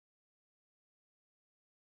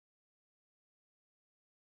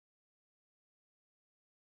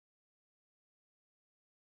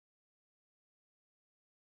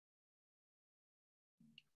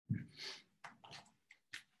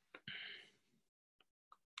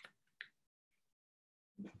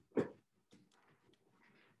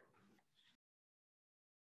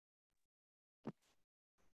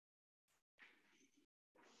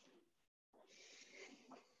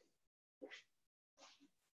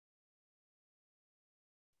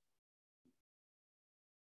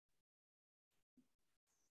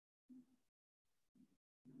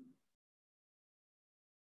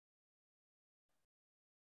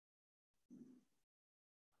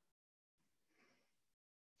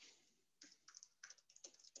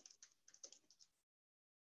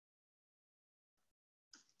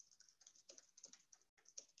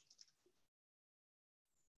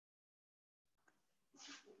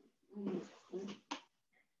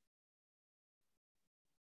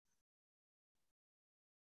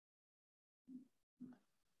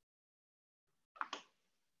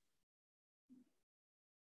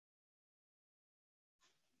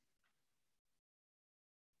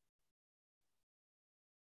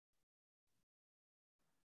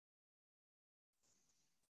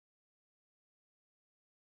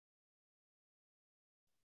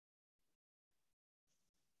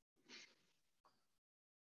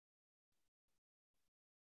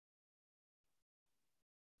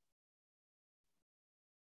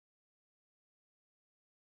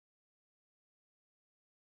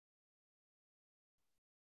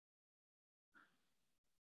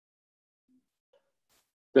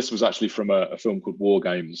This was actually from a film called War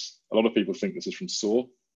Games. A lot of people think this is from Saw,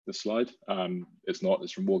 this slide. It's not,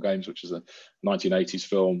 it's from War Games, which is a 1980s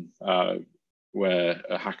film where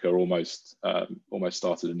a hacker almost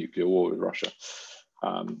started a nuclear war with Russia.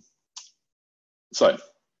 So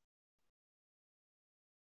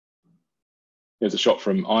here's a shot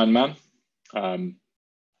from Iron Man,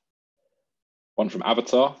 one from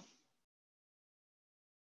Avatar.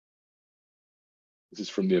 This is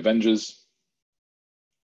from the Avengers.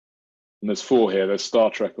 And there's 4 here. There's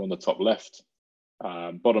Star Trek on the top left.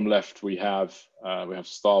 Bottom left, we have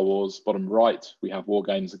Star Wars. Bottom right, we have War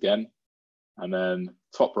Games again. And then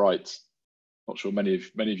top right, not sure many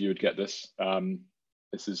of you would get this.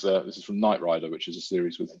 This is from Knight Rider, which is a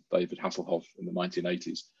series with David Hasselhoff in the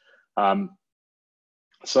 1980s.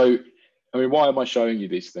 So, I mean, why am I showing you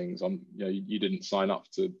these things? You didn't sign up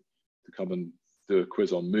to come and do a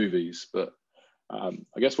quiz on movies, but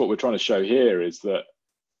I guess what we're trying to show here is that,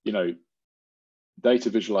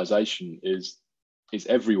 data visualization is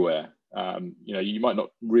everywhere. You might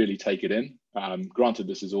not really take it in. Granted,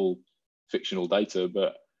 this is all fictional data,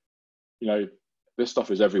 but this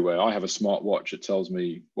stuff is everywhere. I have a smartwatch. It tells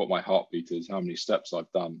me what my heartbeat is, how many steps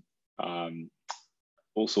I've done,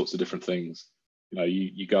 all sorts of different things.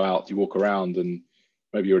 You go out, you walk around, and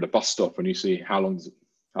maybe you're at a bus stop and you see how long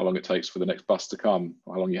it takes for the next bus to come,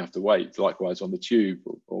 or how long you have to wait. Likewise on the tube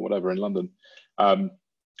or whatever in London.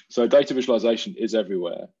 So data visualization is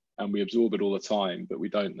everywhere, and we absorb it all the time, but we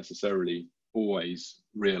don't necessarily always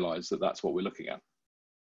realize that that's what we're looking at.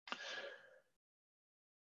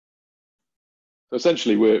 So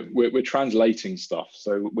essentially, we're translating stuff.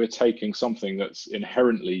 So we're taking something that's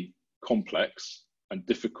inherently complex and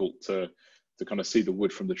difficult to kind of see the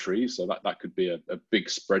wood from the trees. So that could be a big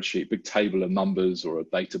spreadsheet, big table of numbers, or a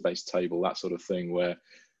database table, that sort of thing, where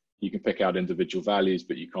you can pick out individual values,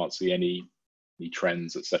 but you can't see any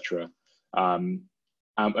trends, etc. And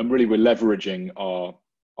really, we're leveraging our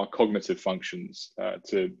cognitive functions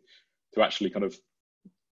to actually kind of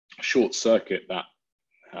short circuit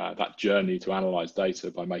that journey to analyze data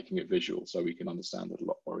by making it visual, so we can understand it a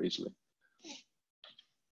lot more easily.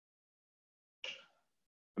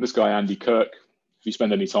 And this guy, Andy Kirk, if you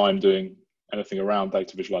spend any time doing anything around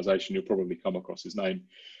data visualization, you'll probably come across his name.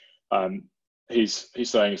 He's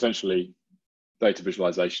saying essentially data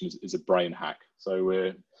visualization is a brain hack. So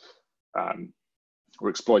we're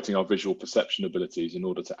exploiting our visual perception abilities in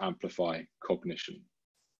order to amplify cognition.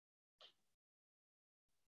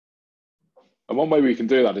 And one way we can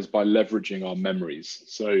do that is by leveraging our memories.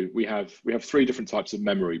 So we have 3 different types of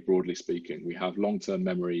memory, broadly speaking. We have long-term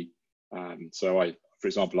memory. For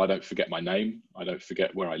example, I don't forget my name. I don't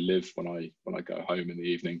forget where I live when I go home in the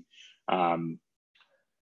evening.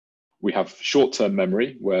 We have short-term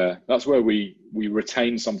memory, that's where we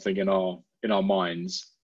retain something in our minds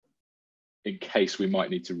in case we might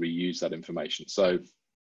need to reuse that information. So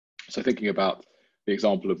thinking about the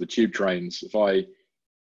example of the tube trains, if I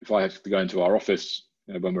have to go into our office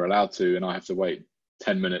when we're allowed to, and I have to wait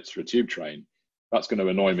 10 minutes for a tube train, that's going to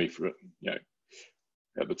annoy me for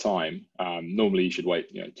at the time. Normally you should wait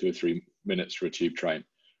 2 or 3 minutes for a tube train.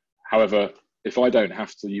 However, if I don't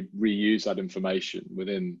have to reuse that information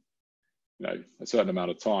within a certain amount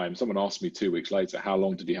of time, someone asked me 2 weeks later, how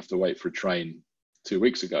long did you have to wait for a train 2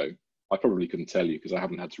 weeks ago? I probably couldn't tell you because I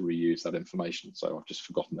haven't had to reuse that information, so I've just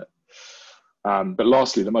forgotten it. But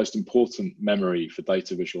lastly, the most important memory for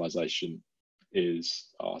data visualization is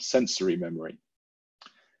our sensory memory,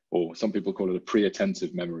 or some people call it a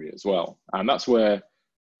pre-attentive memory as well. And that's where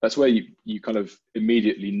you kind of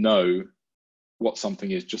immediately know what something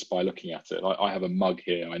is just by looking at it. I have a mug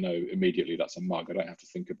here. I know immediately that's a mug. I don't have to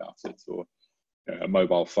think about it, or a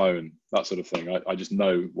mobile phone, that sort of thing. I just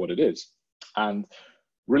know what it is. And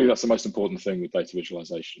really, that's the most important thing with data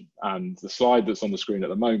visualization. And the slide that's on the screen at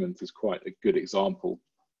the moment is quite a good example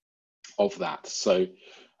of that. So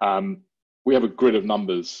we have a grid of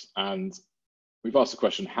numbers, and we've asked the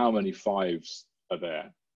question, how many 5s are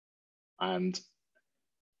there? And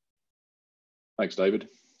thanks, David.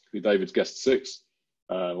 David's guessed 6,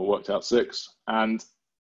 or worked out 6. And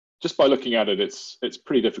just by looking at it, it's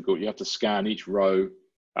pretty difficult. You have to scan each row.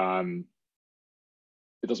 It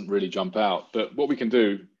doesn't really jump out. But what we can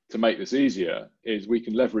do to make this easier is we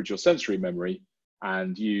can leverage your sensory memory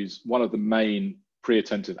and use one of the main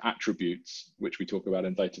pre-attentive attributes, which we talk about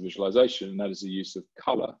in data visualization, and that is the use of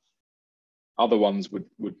color. Other ones would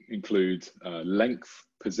include length,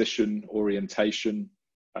 position, orientation,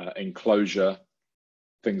 enclosure,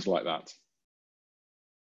 things like that.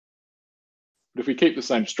 But if we keep the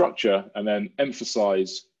same structure and then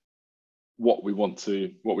emphasize what we want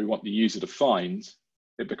the user to find,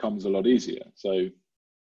 it becomes a lot easier. So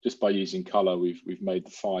just by using color, we've made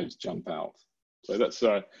the 5s jump out. So that's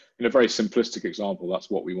in a very simplistic example, that's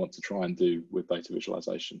what we want to try and do with data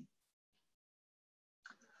visualization.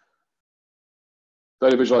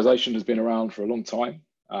 Data visualization has been around for a long time.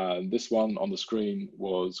 This one on the screen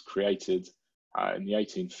was created in the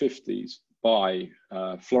 1850s by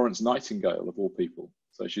Florence Nightingale, of all people.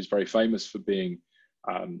 So she's very famous for being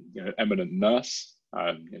an eminent nurse.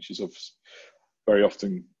 She's very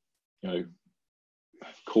often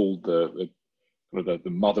called the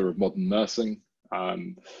mother of modern nursing.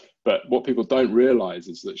 But what people don't realize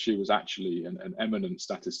is that she was actually an eminent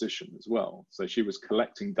statistician as well. So she was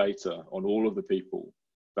collecting data on all of the people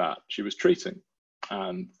that she was treating.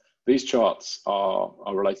 And these charts are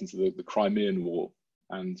relating to the Crimean War.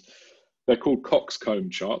 And they're called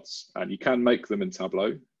coxcomb charts, and you can make them in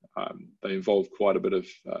Tableau. They involve quite a bit of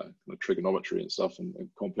trigonometry and stuff and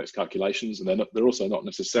complex calculations. And they're also not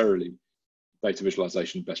necessarily data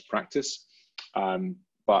visualization best practice.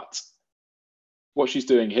 But what she's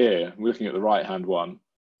doing here, we're looking at the right-hand one,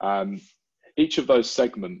 each of those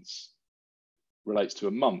segments relates to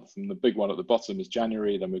a month. And the big one at the bottom is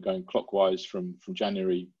January. Then we're going clockwise from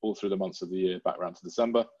January all through the months of the year back around to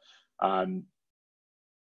December. And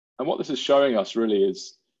what this is showing us really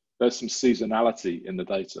is there's some seasonality in the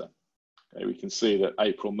data. Okay, we can see that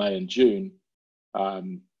April, May, and June,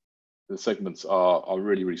 the segments are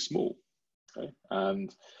really, really small. Okay,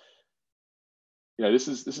 and this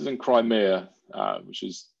is in Crimea, which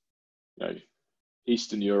is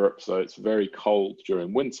Eastern Europe, so it's very cold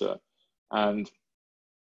during winter. And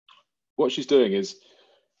what she's doing is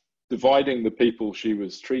dividing the people she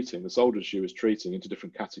was treating, the soldiers she was treating, into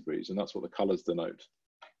different categories, and that's what the colors denote.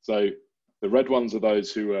 So the red ones are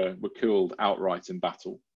those who were killed outright in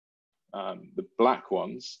battle. The black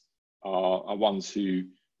ones are ones who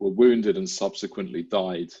were wounded and subsequently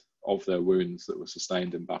died of their wounds that were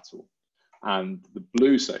sustained in battle. And the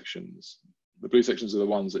blue sections are the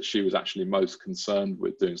ones that she was actually most concerned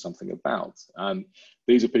with doing something about. And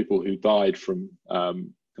these are people who died from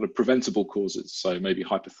kind of preventable causes, so maybe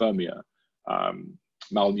hypothermia,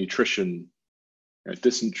 malnutrition,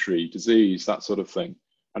 dysentery, disease, that sort of thing.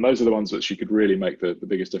 And those are the ones that she could really make the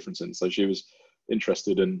biggest difference in. So she was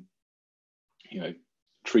interested in,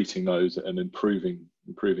 treating those and improving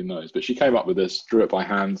those. But she came up with this, drew it by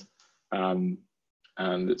hand, and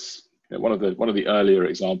it's one of the earlier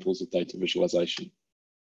examples of data visualization.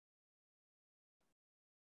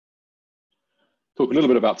 Talk a little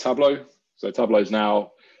bit about Tableau. So Tableau is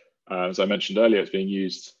now, as I mentioned earlier, it's being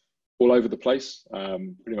used all over the place.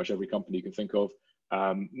 Pretty much every company you can think of.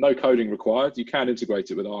 No coding required. You can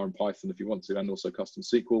integrate it with R and Python if you want to, and also custom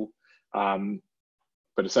SQL.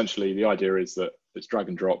 But essentially, the idea is that it's drag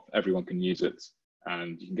and drop. Everyone can use it,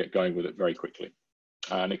 and you can get going with it very quickly.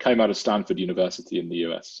 And it came out of Stanford University in the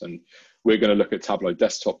US. And we're going to look at Tableau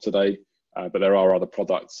Desktop today, but there are other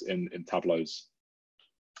products in Tableau's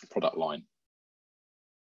product line.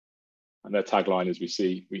 And their tagline is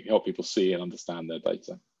we help people see and understand their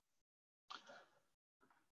data.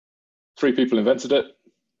 3 people invented it.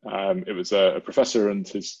 It was a professor and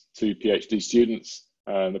his 2 PhD students.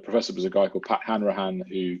 The professor was a guy called Pat Hanrahan,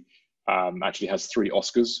 who actually has 3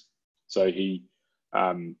 Oscars. So he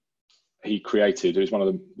was one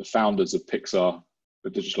of the founders of Pixar, the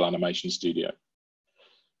digital animation studio.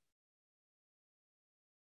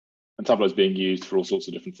 And Tableau is being used for all sorts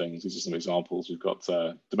of different things. These are some examples. We've got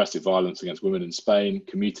domestic violence against women in Spain,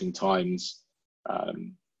 commuting times,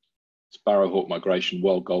 sparrowhawk migration,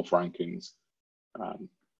 world golf rankings. And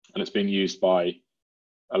it's being used by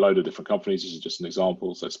a load of different companies. This is just an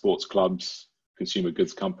example. So sports clubs, consumer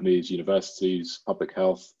goods companies, universities, public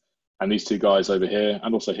health, and these 2 guys over here,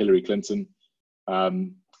 and also Hillary Clinton.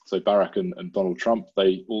 So Barack and Donald Trump,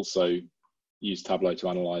 they also use Tableau to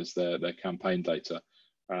analyze their campaign data.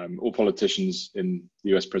 All politicians in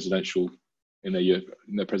the US presidential, in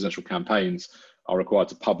their presidential campaigns are required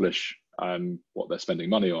to publish what they're spending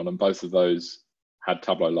money on, and both of those had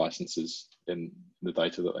Tableau licenses in the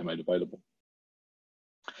data that they made available.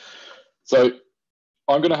 So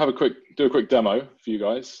I'm going to do a quick demo for you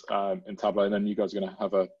guys in Tableau, and then you guys are going to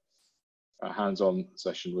have a hands-on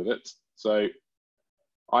session with it. So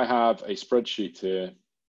I have a spreadsheet here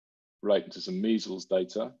relating to some measles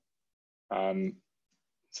data.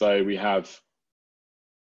 So we have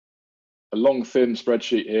a long, thin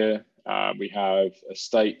spreadsheet here. We have a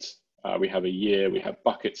state, we have a year, we have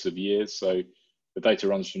buckets of years. So the data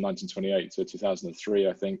runs from 1928 to 2003,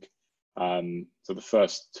 I think. So the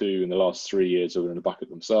first 2 and the last 3 years are in a bucket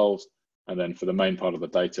themselves. And then for the main part of the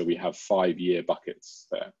data, we have 5-year buckets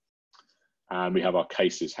there. And we have our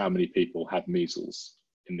cases, how many people had measles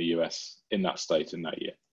in the US in that state in that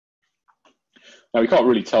year. Now, we can't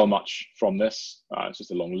really tell much from this. It's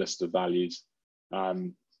just a long list of values.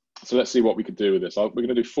 So let's see what we could do with this. We're going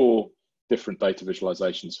to do 4 different data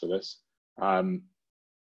visualizations for this.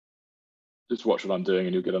 Just watch what I'm doing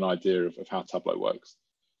and you'll get an idea of how Tableau works.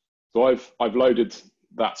 So I've loaded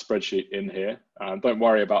that spreadsheet in here. Don't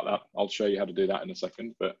worry about that. I'll show you how to do that in a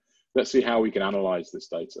second, but let's see how we can analyze this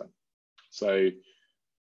data. So I'm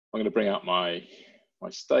going to bring out my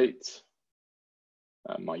state,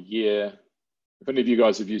 my year. If any of you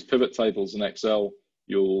guys have used pivot tables in Excel,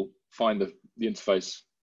 you'll find the interface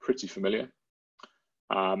pretty familiar.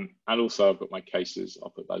 And also I've got my cases, I'll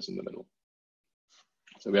put those in the middle.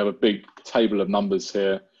 So we have a big table of numbers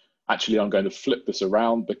here. Actually, I'm going to flip this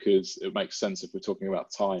around because it makes sense if we're talking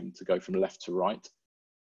about time to go from left to right.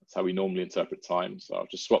 That's how we normally interpret time. So I'll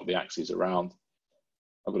just swap the axes around.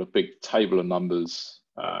 I've got a big table of numbers,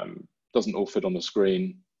 doesn't all fit on the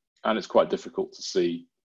screen, and it's quite difficult to see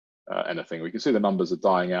anything. We can see the numbers are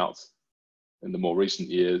dying out in the more recent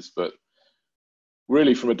years, but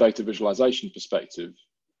really from a data visualization perspective,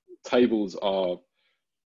 tables are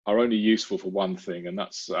only useful for one thing, and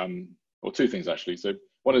that's, or 2 things actually. So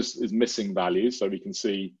one is missing values. So we can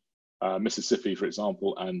see Mississippi, for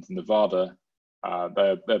example, and Nevada,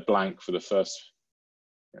 they're blank for the first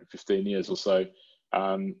 15 years or so.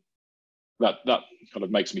 That kind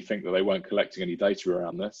of makes me think that they weren't collecting any data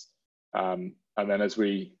around this. And then as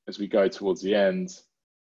we go towards the end,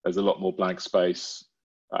 there's a lot more blank space.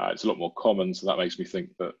 It's a lot more common, so that makes me think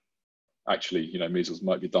that actually, measles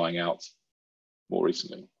might be dying out more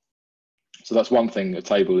recently. So that's one thing a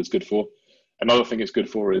table is good for. Another thing it's good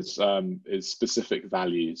for is specific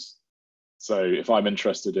values. So if I'm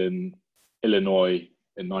interested in Illinois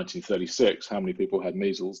in 1936, how many people had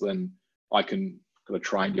measles, then I can kind of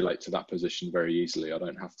triangulate to that position very easily. I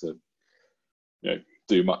don't have to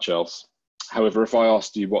do much else. However, if I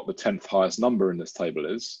asked you what the 10th highest number in this table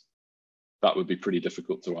is, that would be pretty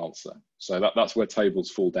difficult to answer. So that's where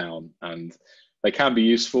tables fall down, and they can be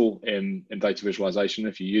useful in data visualization.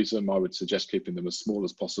 If you use them, I would suggest keeping them as small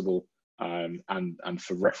as possible and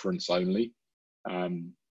for reference only.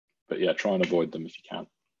 But yeah, try and avoid them if you can.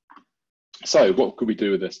 So what could we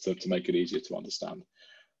do with this to make it easier to understand?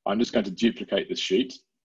 I'm just going to duplicate this sheet.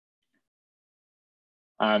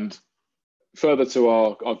 And further to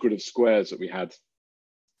our grid of squares that we had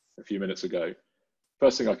a few minutes ago,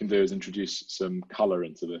 first thing I can do is introduce some color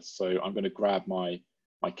into this. So I'm going to grab my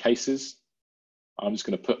cases. I'm just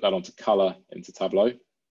going to put that onto color into Tableau.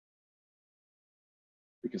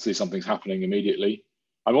 We can see something's happening immediately.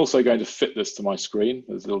 I'm also going to fit this to my screen.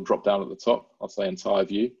 There's a little drop down at the top. I'll say entire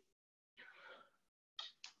view.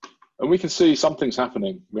 And we can see something's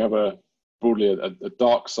happening. We have broadly a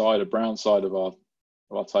dark side, a brown side of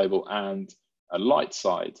our table, and a light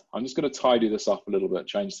side. I'm just going to tidy this up a little bit,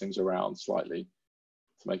 change things around slightly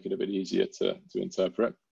to make it a bit easier to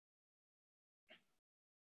interpret.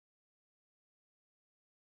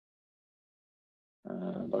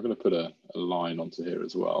 And I'm going to put a line onto here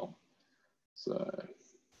as well. So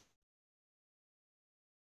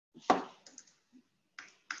I'll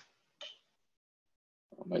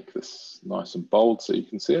make this nice and bold so you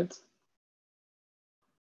can see it.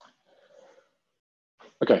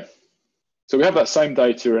 Okay, so we have that same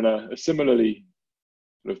data in a similarly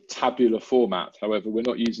sort of tabular format. However, we're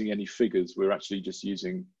not using any figures. We're actually just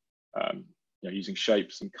using using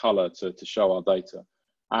shapes and color to show our data.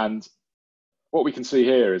 And what we can see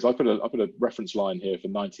here is I put a reference line here for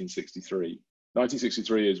 1963.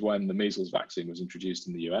 1963 is when the measles vaccine was introduced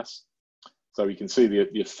in the US. So we can see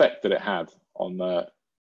the effect that it had on the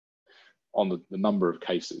number of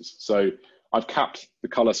cases. So I've capped the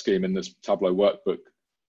color scheme in this Tableau workbook.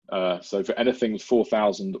 So for anything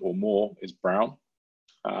 4,000 or more is brown,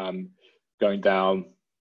 going down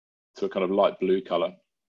to a kind of light blue color.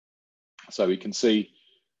 So we can see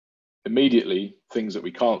immediately things that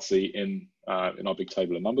we can't see in our big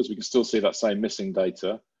table of numbers. We can still see that same missing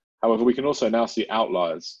data However, we can also now see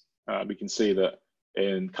outliers. We can see that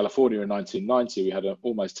in California in 1990, we had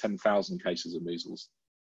almost 10,000 cases of measles.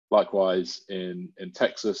 Likewise, in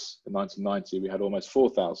Texas in 1990, we had almost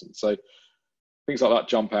 4,000. So things like that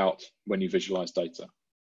jump out when you visualize data.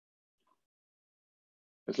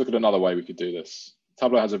 Let's look at another way we could do this.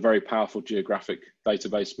 Tableau has a very powerful geographic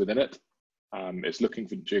database within it. It's looking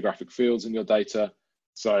for geographic fields in your data.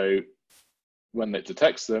 So when it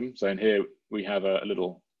detects them, so in here we have a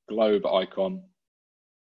little globe icon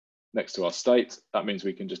next to our state. That means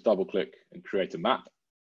we can just double click and create a map.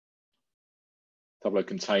 Tableau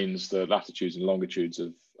contains the latitudes and longitudes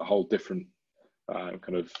of a whole different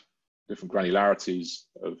different granularities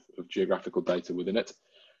of geographical data within it.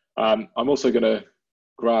 I'm also going to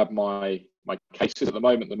grab my cases. At the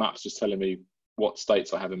moment, the map's just telling me what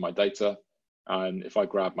states I have in my data. And if I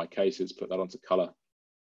grab my cases, put that onto color,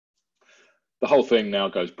 the whole thing now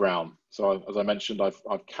goes brown. So as I mentioned,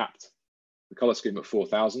 I've capped the color scheme at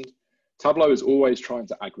 4,000. Tableau is always trying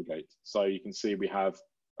to aggregate. So you can see we have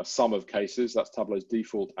a sum of cases. That's Tableau's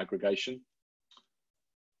default aggregation.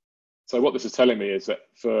 So what this is telling me is that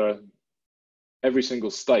for every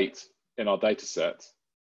single state in our data set,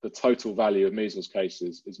 the total value of measles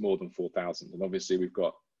cases is more than 4,000. And obviously we've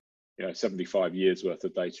got 75 years worth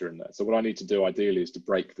of data in there. So what I need to do ideally is to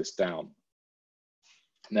break this down.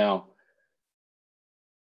 Now,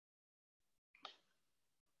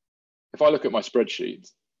 if I look at my spreadsheet,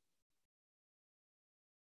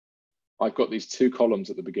 I've got these two columns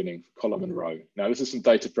at the beginning, column and row. Now, this is some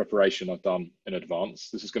data preparation I've done in advance.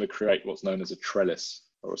 This is going to create what's known as a trellis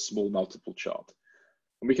or a small multiple chart.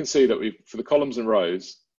 And we can see that for the columns and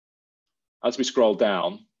rows, as we scroll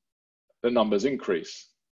down, the numbers increase.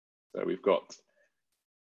 So we've got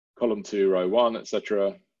column 2, row 1,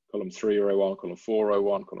 etc. Column 3, row 1, column 4, row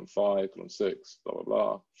 1, column 5, column 6, blah, blah,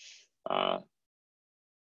 blah.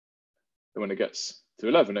 And when it gets to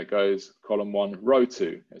 11, it goes column 1, row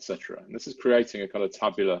 2, etc. And this is creating a kind of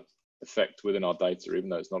tabular effect within our data, even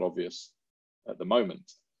though it's not obvious at the moment.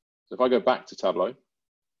 So if I go back to Tableau,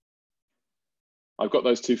 I've got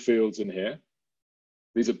those two fields in here.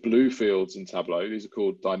 These are blue fields in Tableau. These are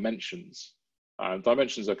called dimensions.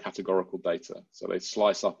 Dimensions are categorical data. So they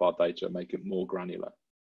slice up our data and make it more granular.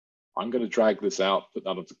 I'm going to drag this out, put that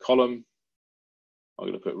onto column. I'm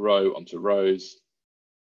going to put row onto rows.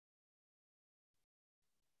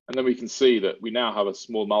 And then we can see that we now have a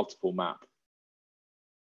small multiple map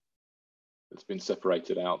that's been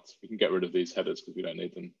separated out. We can get rid of these headers because we don't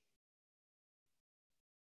need them.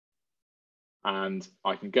 And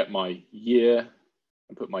I can get my year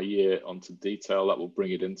and put my year onto detail. That will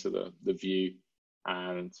bring it into the view.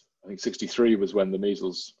 And I think 63 was when the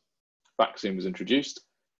measles vaccine was introduced.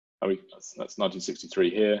 That's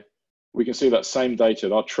 1963 here. We can see that same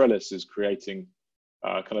data. Our trellis is creating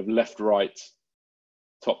kind of left, right,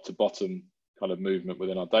 top to bottom kind of movement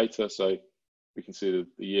within our data. So we can see that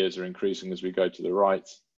the years are increasing as we go to the right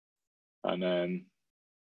and then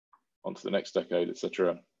onto the next decade,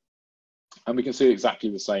 etc. And we can see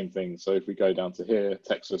exactly the same thing. So if we go down to here,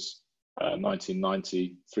 Texas,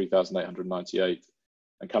 1990, 3,898,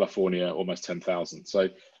 and California, almost 10,000. So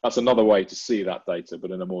that's another way to see that data,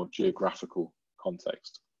 but in a more geographical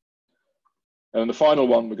context. And the final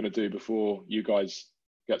one we're going to do before you guys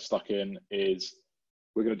get stuck in is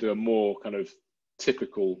we're going to do a more kind of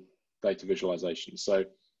typical data visualization. So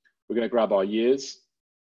we're going to grab our years.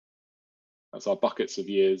 That's our buckets of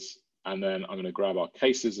years. And then I'm going to grab our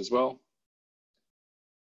cases as well.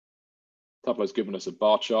 Tableau's given us a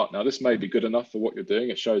bar chart. Now, this may be good enough for what you're doing.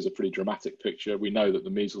 It shows a pretty dramatic picture. We know that the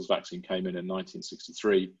measles vaccine came in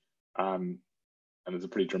 1963, and there's a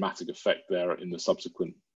pretty dramatic effect there in the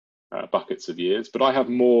subsequent buckets of years. But I have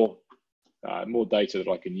more data that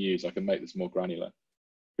I can use. I can make this more granular.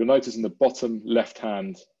 You'll notice in the bottom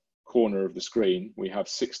left-hand corner of the screen, we have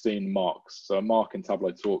 16 marks. So a mark in Tableau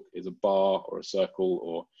Talk is a bar or a circle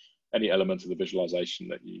or any element of the visualization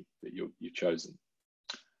that you've chosen.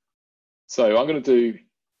 So I'm going to do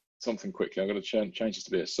something quickly. I'm going to change this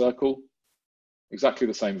to be a circle. Exactly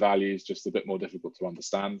the same values, just a bit more difficult to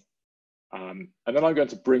understand. And then I'm going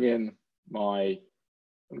to bring in my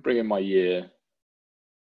year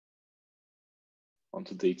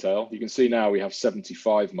onto detail. You can see now we have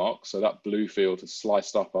 75 marks. So that blue field has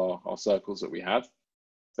sliced up our circles that we had.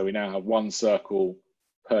 So we now have one circle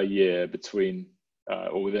per year between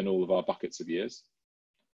or within all of our buckets of years.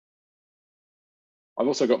 I've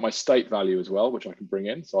also got my state value as well, which I can bring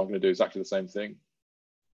in. So I'm going to do exactly the same thing.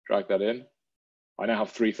 Drag that in. I now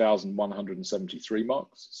have 3,173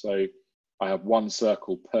 marks. So I have one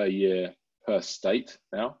circle per year per state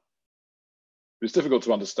now. It's difficult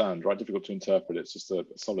to understand, right? Difficult to interpret. It's just a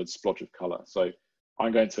solid splotch of color. So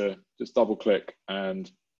I'm going to just double click and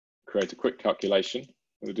create a quick calculation.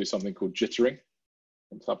 I'm going to do something called jittering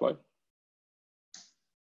in Tableau.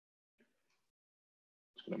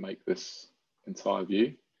 Just going to make this entire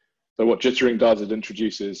view. So what jittering does, it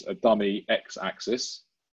introduces a dummy x-axis.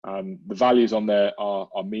 The values on there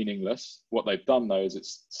are meaningless. What they've done though is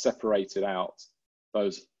it's separated out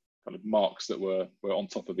those kind of marks that were on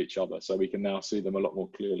top of each other. So we can now see them a lot more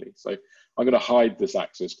clearly. So I'm going to hide this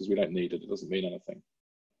axis because we don't need it. It doesn't mean anything.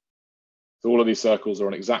 So all of these circles are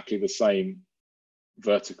on exactly the same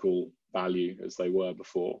vertical value as they were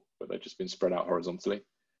before, but they've just been spread out horizontally.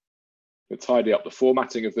 We'll tidy up the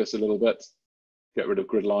formatting of this a little bit, get rid of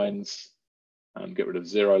grid lines and get rid of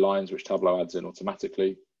zero lines, which Tableau adds in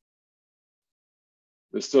automatically.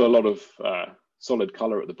 There's still a lot of solid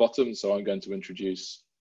color at the bottom, so I'm going to introduce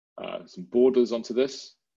some borders onto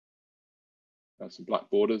this. Some black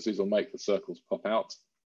borders. These will make the circles pop out.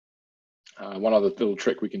 One other little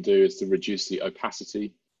trick we can do is to reduce the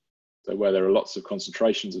opacity. So where there are lots of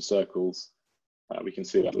concentrations of circles, we can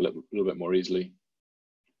see that a little bit more easily.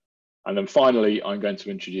 And then finally, I'm going to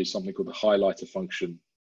introduce something called the highlighter function,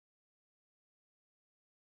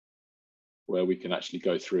 where we can actually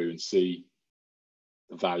go through and see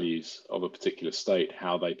the values of a particular state,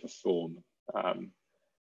 how they perform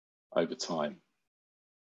over time.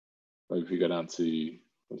 So if we go down to,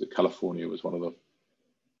 was it California was one of them.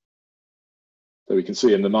 So we can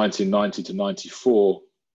see in the 1990 to 94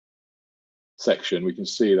 section, we can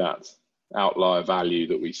see that outlier value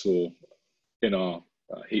that we saw in our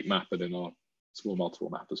heat map and in our small multiple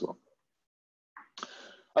map as well.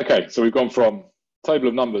 Okay, so we've gone from table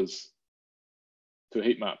of numbers to a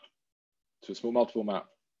heat map, to a small multiple map,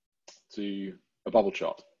 to a bubble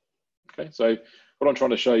chart. Okay, so what I'm trying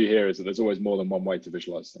to show you here is that there's always more than one way to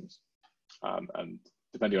visualize things. And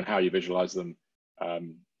depending on how you visualize them,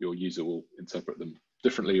 your user will interpret them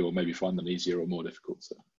differently or maybe find them easier or more difficult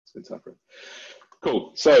to interpret.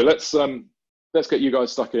 Cool, so let's get you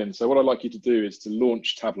guys stuck in. So what I'd like you to do is to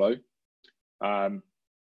launch Tableau.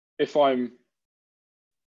 If I'm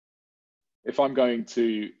going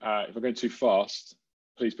too fast,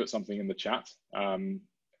 please put something in the chat.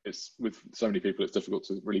 It's with so many people, it's difficult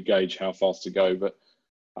to really gauge how fast to go, but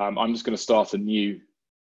I'm just going to start a new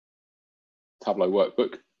Tableau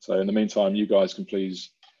workbook. So in the meantime, you guys can please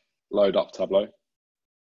load up Tableau.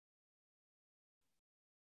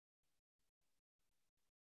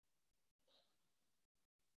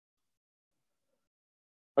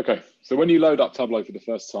 Okay, so when you load up Tableau for the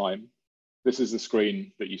first time, this is the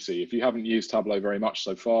screen that you see. If you haven't used Tableau very much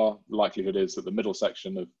so far, the likelihood is that the middle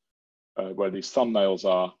section of where these thumbnails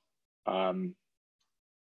are,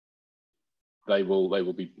 that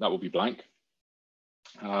will be blank.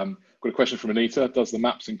 Got a question from Anita. Does the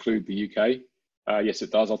maps include the UK? Yes,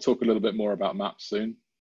 it does. I'll talk a little bit more about maps soon.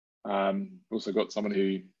 Also got someone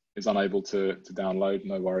who is unable to download.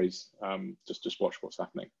 No worries. Just watch what's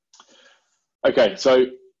happening. Okay, so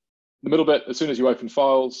the middle bit. As soon as you open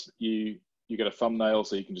files, you get a thumbnail,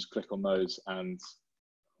 so you can just click on those and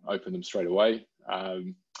open them straight away.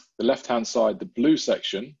 The left-hand side, the blue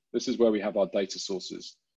section, this is where we have our data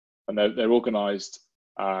sources, and they're organized.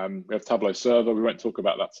 We have Tableau Server. We won't talk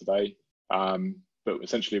about that today, but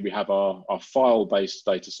essentially we have our file-based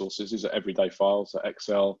data sources. These are everyday files, so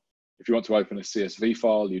Excel. If you want to open a CSV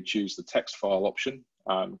file, you choose the text file option,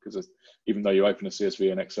 because even though you open a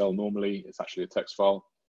CSV in Excel normally, it's actually a text file.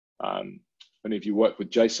 And if you work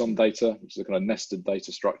with JSON data, which is a kind of nested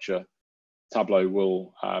data structure, Tableau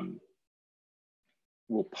will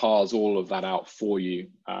parse all of that out for you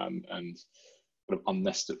and sort of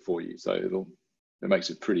unnest it for you. So it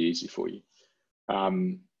makes it pretty easy for you.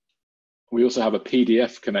 We also have a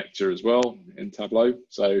PDF connector as well in Tableau.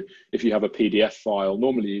 So if you have a PDF file,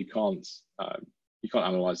 normally you can't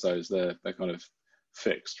analyze those. They're kind of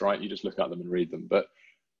fixed, right? You just look at them and read them. But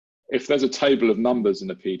if there's a table of numbers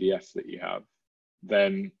in a PDF that you have,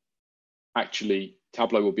 then actually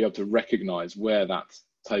Tableau will be able to recognize where that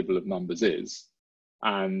table of numbers is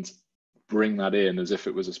and bring that in as if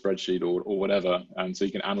it was a spreadsheet or whatever. And so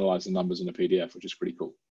you can analyze the numbers in a PDF, which is pretty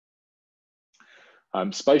cool.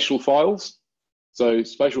 Spatial files. So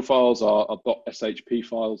spatial files are .shp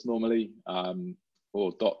files normally,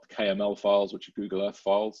 or .kml files, which are Google Earth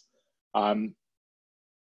files.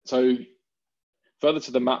 So further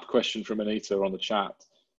to the map question from Anita on the chat.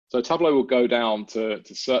 So Tableau will go down to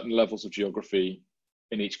certain levels of geography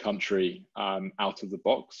in each country out of the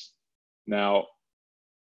box. Now,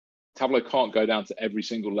 Tableau can't go down to every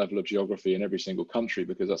single level of geography in every single country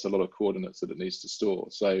because that's a lot of coordinates that it needs to store.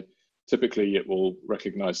 So typically it will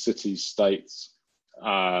recognize cities, states,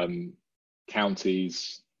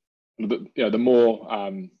 counties. The more,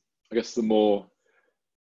 I guess, the more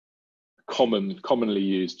commonly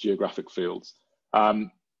used geographic fields.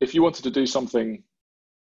 If you wanted to do something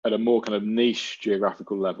at a more kind of niche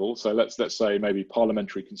geographical level, so let's say maybe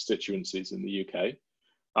parliamentary constituencies in the UK,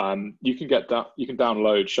 you can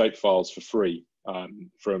download shapefiles for free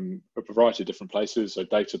from a variety of different places. So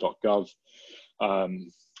data.gov,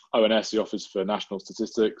 ONS, the Office for National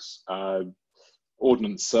Statistics,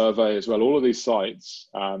 Ordnance Survey as well. All of these sites,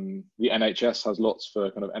 the NHS has lots for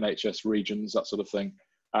kind of NHS regions, that sort of thing.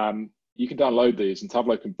 You can download these and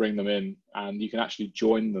Tableau can bring them in, and you can actually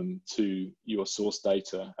join them to your source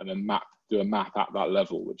data and then do a map at that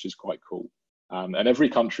level, which is quite cool. And every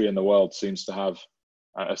country in the world seems to have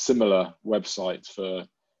a similar website for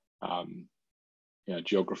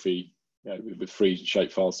geography, with free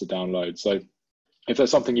shapefiles to download. So if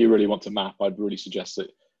there's something you really want to map, I'd really suggest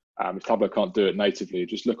that if Tableau can't do it natively,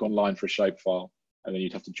 just look online for a shapefile, and then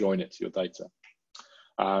you'd have to join it to your data.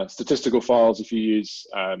 Statistical files, if you use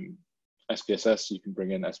SPSS, you can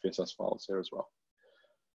bring in SPSS files here as well.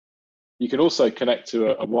 You can also connect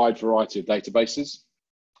to a wide variety of databases.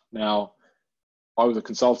 Now, I was a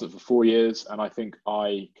consultant for 4 years, and I think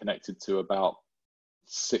I connected to about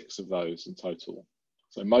 6 of those in total.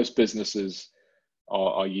 So most businesses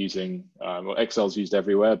are using, well, Excel's used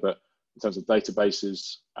everywhere, but in terms of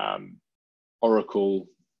databases, Oracle,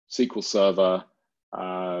 SQL Server,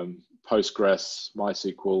 Postgres,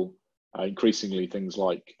 MySQL, increasingly things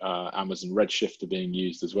like Amazon Redshift are being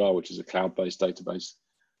used as well, which is a cloud-based database.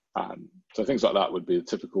 So things like that would be the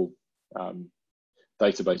typical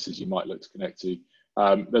databases you might look to connect to.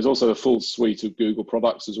 There's also a full suite of Google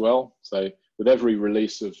products as well. So with every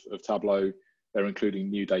release of Tableau, they're including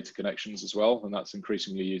new data connections as well, and that's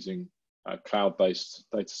increasingly using cloud-based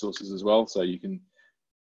data sources as well. So you can,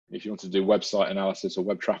 if you want to do website analysis or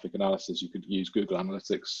web traffic analysis, you could use Google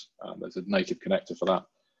Analytics. There's a native connector for that.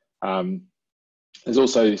 There's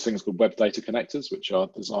also these things called web data connectors, which are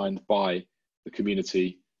designed by the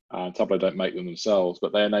community. Tableau don't make them themselves,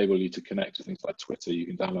 but they enable you to connect to things like Twitter. You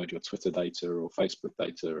can download your Twitter data or Facebook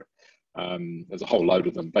data. There's a whole load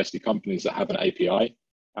of them. Basically, companies that have an API,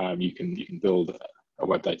 you can build a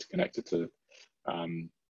web data connector to,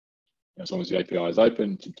 as long as the API is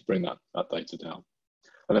open, to bring that data down.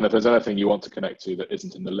 And then if there's anything you want to connect to that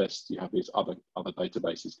isn't in the list, you have these other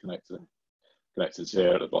databases connectors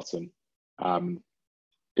here at the bottom.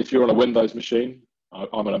 If you're on a Windows machine,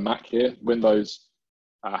 I'm on a Mac here. Windows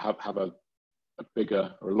have a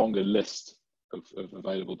bigger or a longer list of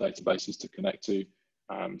available databases to connect to.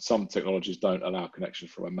 Some technologies don't allow connection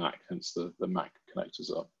from a Mac, hence the Mac connectors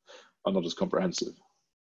are not as comprehensive.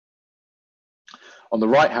 On the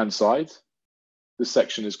right-hand side, this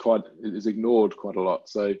section is ignored quite a lot.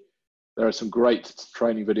 So there are some great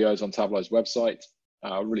training videos on Tableau's website.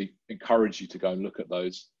 I really encourage you to go and look at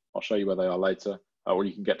those. I'll show you where they are later, or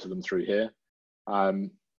you can get to them through here.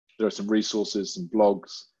 There are some resources, some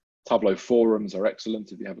blogs. Tableau forums are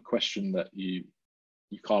excellent. If you have a question that you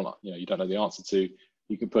can't, you don't know the answer to,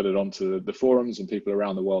 you can put it onto the forums, and people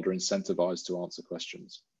around the world are incentivized to answer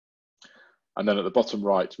questions. And then at the bottom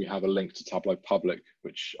right, we have a link to Tableau Public,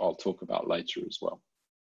 which I'll talk about later as well.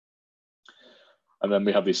 And then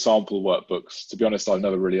we have these sample workbooks. To be honest, I've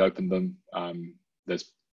never really opened them.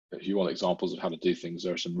 If you want examples of how to do things,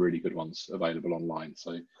 there are some really good ones available online.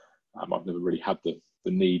 So I've never really had the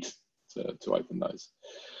need to open those.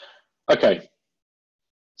 Okay,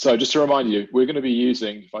 so just to remind you, we're going to be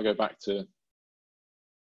using, if I go back to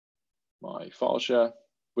my file share,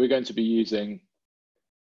 we're going to be using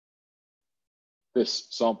this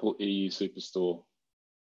sample EU Superstore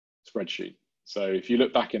spreadsheet. So if you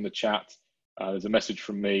look back in the chat, there's a message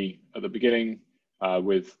from me at the beginning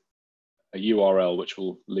with a URL which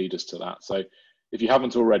will lead us to that. So if you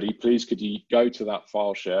haven't already, please could you go to that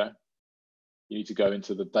file share. You need to go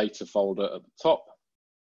into the data folder at the top,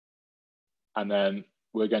 and then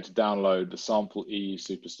we're going to download the sample EU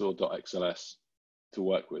Superstore.xls to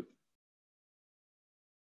work with.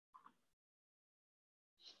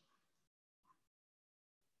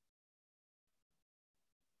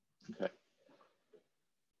 Okay.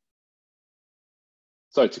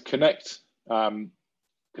 So to connect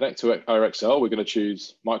to our Excel, we're going to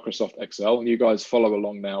choose Microsoft Excel, and you guys follow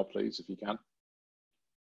along now, please, if you can.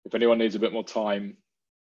 If anyone needs a bit more time,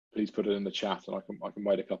 please put it in the chat, and I can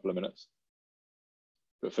wait a couple of minutes.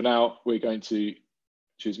 But for now, we're going to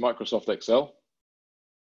choose Microsoft Excel.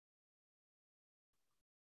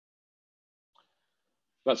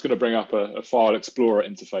 That's going to bring up a file explorer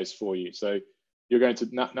interface for you. So you're going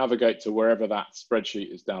to navigate to wherever that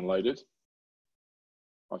spreadsheet is downloaded.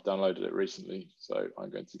 I've downloaded it recently, so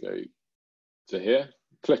I'm going to go to here,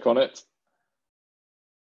 click on it,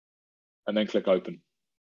 and then click open.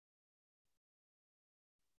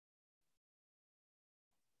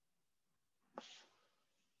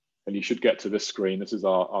 And you should get to this screen. This is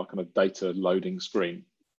our kind of data loading screen.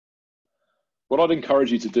 What I'd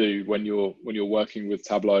encourage you to do when you're working with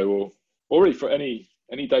Tableau or really for any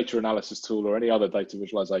data analysis tool or any other data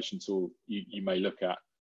visualization tool you may look at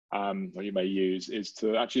or you may use is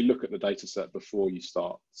to actually look at the data set before you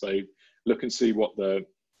start. So look and see what the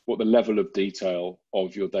level of detail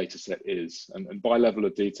of your data set is. And by level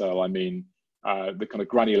of detail, I mean the kind of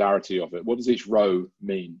granularity of it. What does each row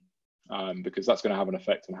mean? Because that's going to have an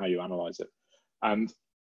effect on how you analyze it. And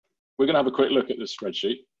we're going to have a quick look at this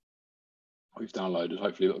spreadsheet we've downloaded.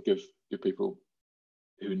 Hopefully that'll give people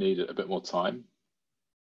who need it a bit more time.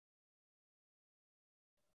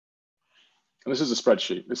 And this is a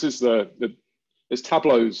spreadsheet. This is it's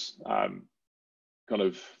Tableau's kind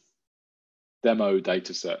of demo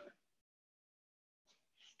data set.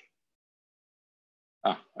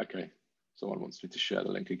 Okay. Someone wants me to share the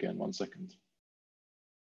link again. 1 second.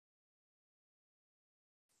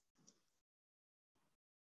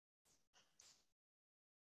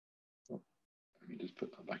 Let me just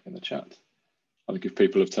put that back in the chat. I think if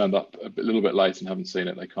people have turned up a little bit late and haven't seen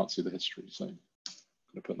it, they can't see the history. So I'm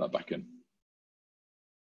going to put that back in.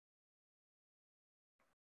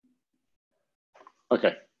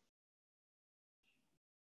 Okay.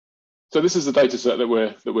 So this is the data set that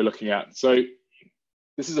we're looking at. So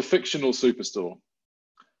this is a fictional superstore.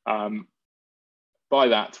 By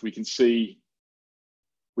that, we can see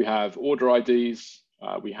we have order IDs,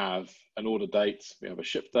 we have an order date, we have a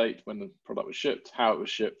ship date when the product was shipped, how it was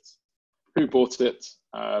shipped, who bought it,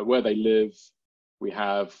 where they live. We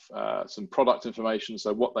have some product information,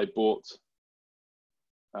 so what they bought.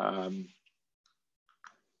 And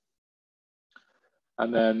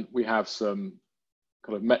then we have some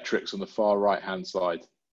kind of metrics on the far right-hand side.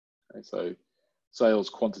 Okay, so sales,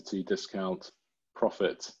 quantity, discount,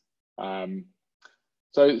 profit. So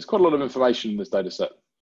it's quite a lot of information in this data set.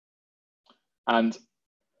 And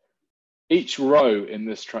each row in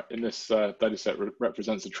this data set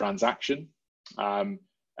represents a transaction. And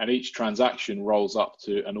each transaction rolls up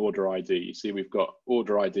to an order ID. You see we've got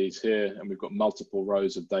order IDs here, and we've got multiple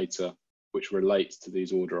rows of data which relate to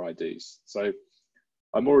these order IDs. So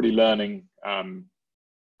I'm already learning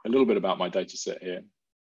a little bit about my data set here.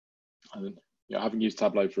 And having used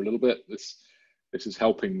Tableau for a little bit, this is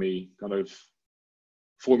helping me kind of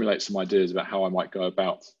formulate some ideas about how I might go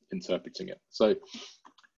about interpreting it. So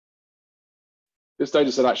this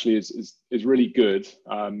data set actually is really good.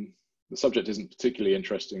 The subject isn't particularly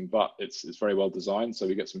interesting, but it's very well designed, so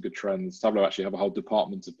we get some good trends. Tableau actually have a whole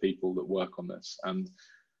department of people that work on this, and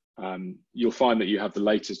you'll find that you have the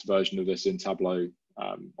latest version of this in Tableau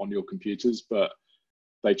on your computers, but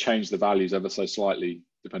they change the values ever so slightly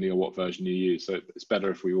depending on what version you use. So it's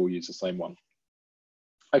better if we all use the same one.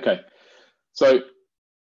 Okay, so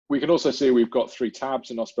we can also see we've got 3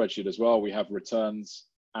 tabs in our spreadsheet as well. We have returns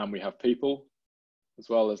and we have people as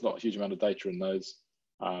well. There's not a huge amount of data in those,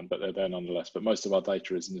 but they're there nonetheless. But most of our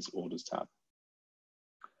data is in this orders tab.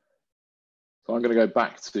 So I'm going to go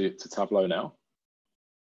back to Tableau now.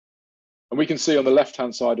 And we can see on the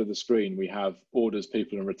left-hand side of the screen, we have orders,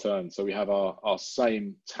 people, and returns. So we have our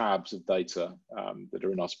same tabs of data that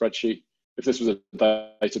are in our spreadsheet. If this was a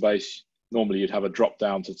database, normally you'd have a drop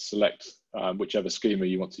down to select whichever schema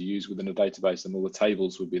you want to use within a database, and all the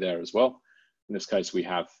tables would be there as well. In this case, we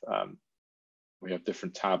have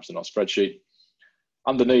different tabs in our spreadsheet.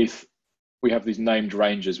 Underneath, we have these named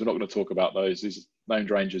ranges. We're not going to talk about those. These named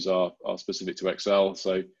ranges are specific to Excel.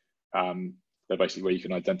 So they're basically where you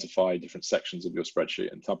can identify different sections of your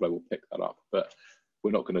spreadsheet, and Tableau will pick that up, but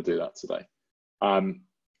we're not going to do that today.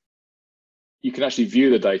 You can actually view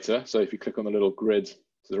the data. So if you click on the little grid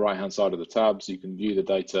to the right-hand side of the tabs, you can view the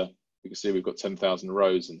data. You can see we've got 10,000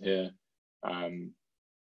 rows in here.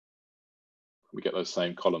 We get those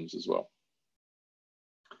same columns as well.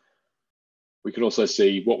 We can also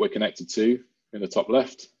see what we're connected to in the top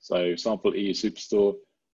left. So sample EU Superstore,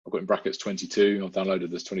 I've got in brackets 22. I've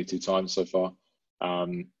downloaded this 22 times so far.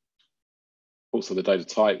 Also the data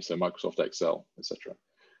type, so Microsoft Excel, etc.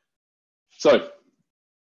 So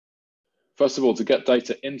first of all, to get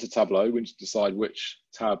data into Tableau, we need to decide which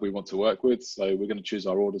tab we want to work with. So we're going to choose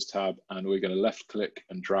our orders tab, and we're going to left click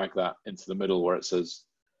and drag that into the middle where it says,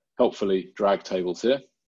 helpfully, drag tables here.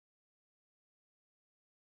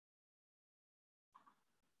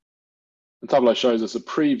 And Tableau shows us a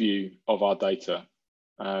preview of our data.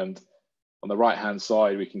 And on the right-hand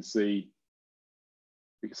side, we can see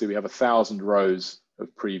we have 1,000 rows of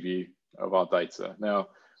preview of our data. Now,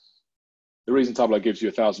 the reason Tableau gives you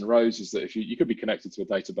 1,000 rows is that if you could be connected to a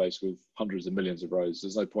database with hundreds of millions of rows,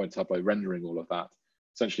 there's no point Tableau rendering all of that.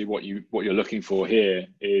 Essentially, what you're looking for here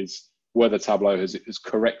is whether Tableau has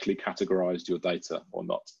correctly categorized your data or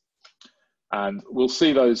not. And we'll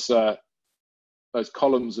see those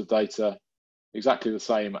columns of data exactly the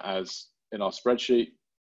same as in our spreadsheet.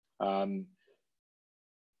 On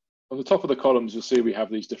the top of the columns, you'll see we have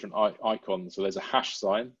these different icons. So there's a hash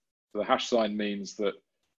sign. So the hash sign means that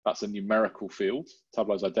that's a numerical field.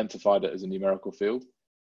 Tableau's identified it as a numerical field.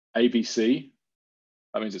 ABC,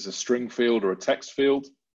 that means it's a string field or a text field.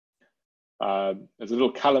 There's a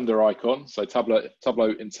little calendar icon. So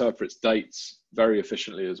Tableau interprets dates very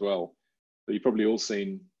efficiently as well. So you've probably all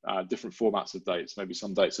seen different formats of dates. Maybe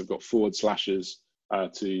some dates have got forward slashes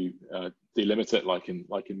to delimit it, like in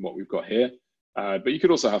what we've got here. But you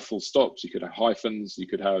could also have full stops. You could have hyphens. You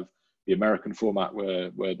could have the American format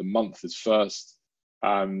where the month is first.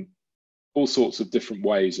 All sorts of different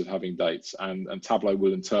ways of having dates, and Tableau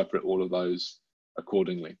will interpret all of those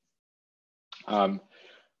accordingly.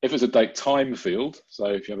 If it's a date time field, so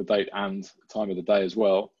if you have a date and time of the day as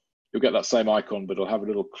well, you'll get that same icon, but it'll have a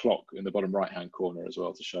little clock in the bottom right-hand corner as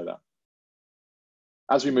well to show that.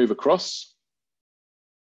 As we move across,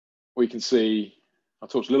 we can see, I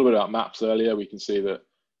talked a little bit about maps earlier. We can see that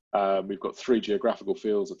we've got 3 geographical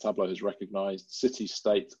fields that Tableau has recognized: city,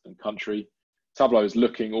 state, and country. Tableau is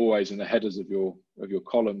looking always in the headers of your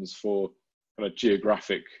columns for kind of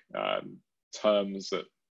geographic terms that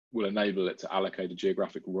will enable it to allocate a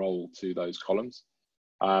geographic role to those columns.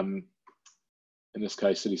 In this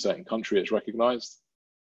case, city, state, and country, it's recognized.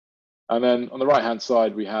 And then on the right-hand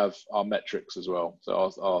side, we have our metrics as well.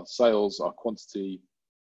 So our sales, our quantity,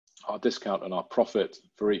 our discount, and our profit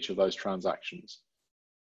for each of those transactions.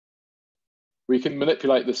 We can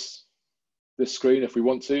manipulate this screen if we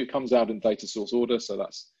want to. It comes out in data source order, so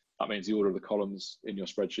that means the order of the columns in your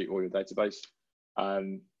spreadsheet or your database.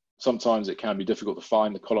 And sometimes it can be difficult to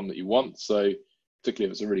find the column that you want. So particularly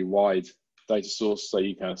if it's a really wide data source, so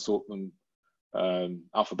you can sort them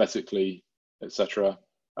alphabetically, etc.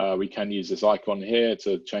 We can use this icon here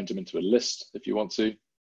to change them into a list if you want to.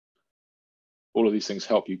 All of these things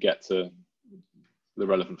help you get to the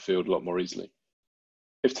relevant field a lot more easily.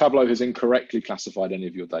 If Tableau has incorrectly classified any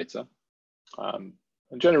of your data, and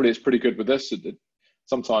generally it's pretty good with this,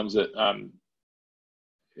 sometimes it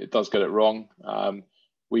does get it wrong.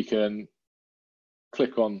 We can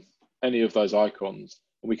click on any of those icons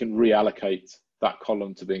and we can reallocate that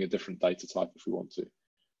column to being a different data type if we want to.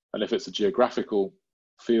 And if it's a geographical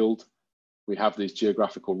field, we have these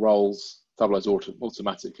geographical roles. Tableau's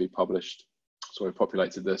automatically populated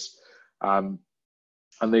this. And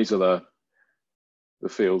these are the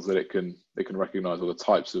fields that it can recognize, or the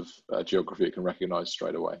types of geography it can recognize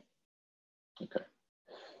straight away. Okay.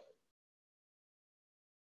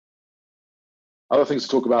 Other things to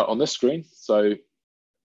talk about on this screen. So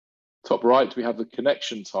top right, we have the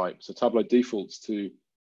connection type. So Tableau defaults to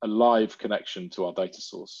a live connection to our data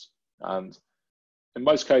source. And in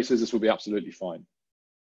most cases, this will be absolutely fine.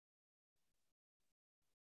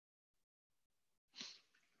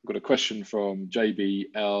 I've got a question from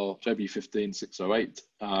JB15608.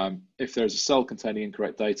 If there is a cell containing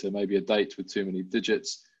incorrect data, maybe a date with too many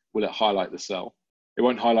digits, will it highlight the cell? It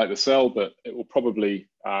won't highlight the cell, but it will probably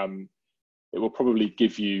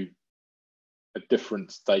give you a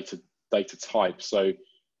different data type. So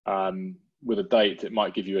with a date, it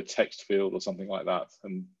might give you a text field or something like that,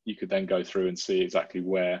 and you could then go through and see exactly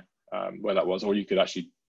where that was, or you could actually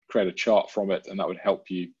create a chart from it, and that would help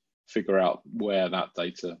you figure out where that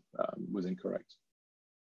data was incorrect.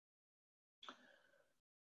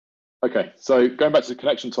 Okay, so going back to the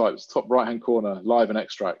connection types, top right-hand corner, live and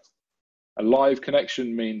extract. A live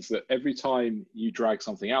connection means that every time you drag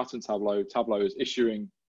something out in Tableau, Tableau is issuing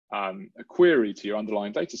a query to your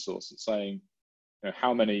underlying data source. It's saying,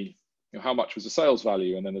 how much was the sales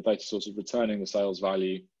value, and then the data source is returning the sales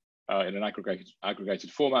value in an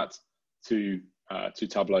aggregated format to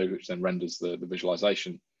Tableau, which then renders the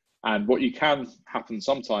visualization. And what can happen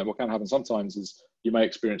sometimes is you may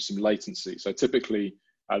experience some latency. So typically,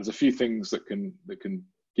 there's a few things that can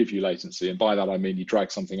give you latency, and by that I mean you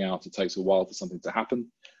drag something out, it takes a while for something to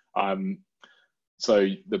happen. So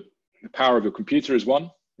the power of your computer is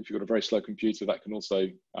one. If you've got a very slow computer, that can also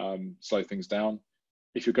slow things down.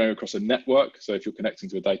 If you're going across a network, so if you're connecting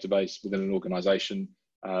to a database within an organization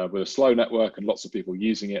with a slow network and lots of people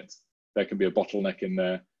using it, there can be a bottleneck in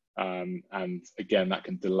there. And again, that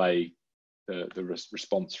can delay the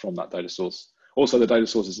response from that data source. Also, the data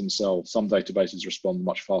sources themselves, some databases respond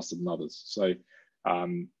much faster than others. So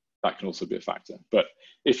that can also be a factor. But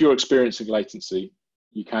if you're experiencing latency,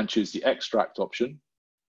 you can choose the extract option.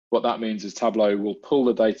 What that means is Tableau will pull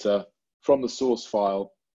the data from the source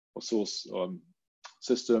file or source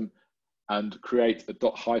system and create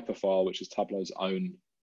a .hyper file, which is Tableau's own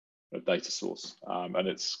data source. And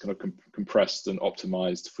it's kind of compressed and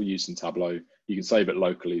optimized for use in Tableau. You can save it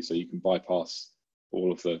locally, so you can bypass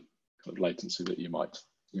all of the kind of latency that you might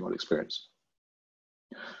experience.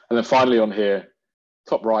 And then finally on here,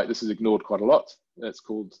 top right, this is ignored quite a lot. It's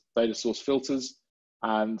called data source filters.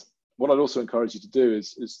 And what I'd also encourage you to do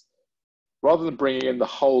is rather than bringing in the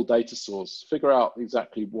whole data source, figure out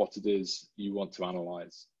exactly what it is you want to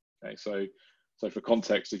analyze. Okay, so for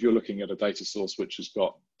context, if you're looking at a data source which has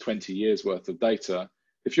got 20 years worth of data,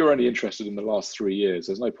 if you're only interested in the last 3 years,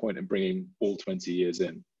 there's no point in bringing all 20 years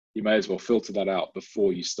in. You may as well filter that out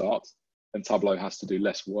before you start, and Tableau has to do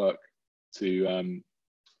less work to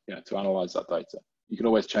analyze that data. You can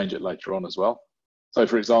always change it later on as well. So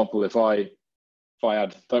for example, if I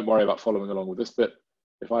add, don't worry about following along with this bit,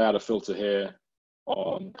 if I add a filter here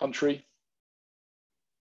on country,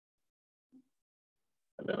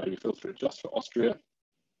 and then maybe filter it just for Austria,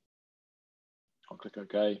 I'll click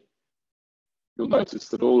OK. You'll notice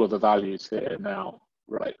that all of the values here now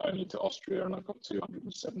relate only to Austria, and I've got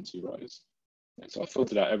 270 rows. And so I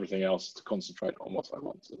filtered out everything else to concentrate on what I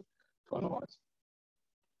want to analyze.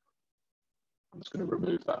 I'm just going to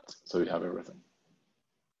remove that so we have everything.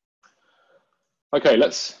 Okay,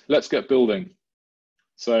 let's get building.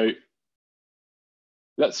 So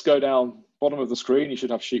let's go down bottom of the screen. You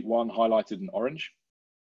should have sheet 1 highlighted in orange.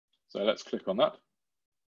 So let's click on that.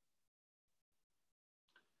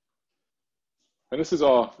 And this is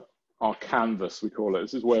our canvas, we call it.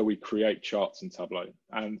 This is where we create charts in Tableau.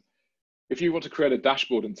 And if you want to create a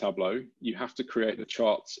dashboard in Tableau, you have to create the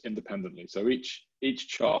charts independently. So each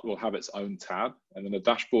chart will have its own tab, and then a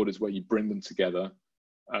dashboard is where you bring them together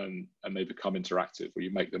and they become interactive, or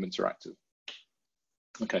you make them interactive.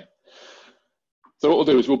 Okay. So what we'll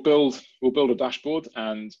do is we'll build a dashboard,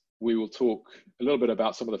 and we will talk a little bit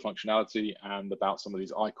about some of the functionality and about some of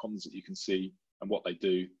these icons that you can see and what they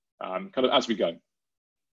do, kind of as we go.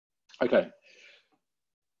 Okay.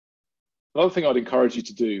 Another thing I'd encourage you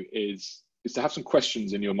to do is to have some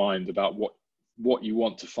questions in your mind about what you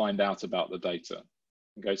want to find out about the data.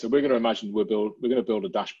 Okay, so we're going to imagine we're going to build a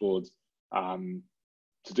dashboard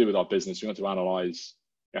to do with our business. We want to analyze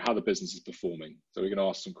how the business is performing. So we're going to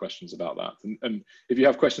ask some questions about that. And if you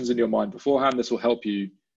have questions in your mind beforehand, this will help you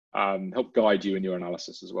help guide you in your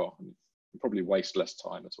analysis as well. And probably waste less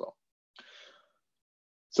time as well.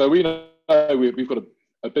 So we know we've got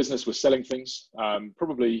a business, we're selling things.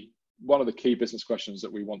 Probably one of the key business questions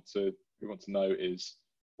that we want to know is,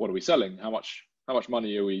 what are we selling? How much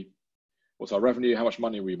money are we? What's our revenue? How much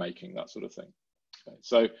money are we making? That sort of thing. Okay,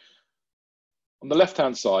 so on the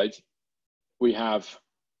left-hand side, we have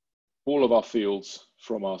all of our fields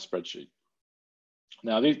from our spreadsheet.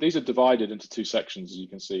 Now, these are divided into 2 sections, as you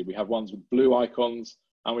can see. We have ones with blue icons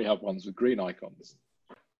and we have ones with green icons.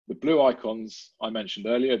 The blue icons I mentioned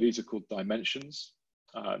earlier, these are called dimensions.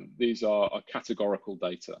 These are categorical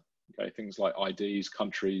data, okay? Things like IDs,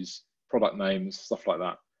 countries, product names, stuff like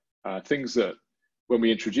that. Things that when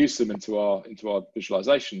we introduce them into our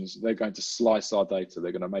visualizations, they're going to slice our data.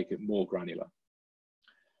 They're going to make it more granular.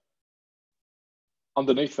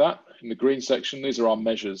 Underneath that, in the green section, these are our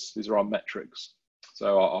measures. These are our metrics.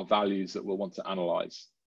 So our values that we'll want to analyze.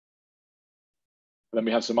 And then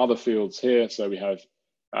we have some other fields here. So we have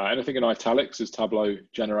anything in italics is Tableau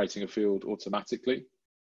generating a field automatically.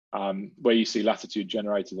 Where you see latitude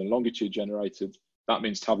generated and longitude generated, that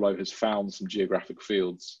means Tableau has found some geographic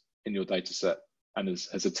fields in your data set and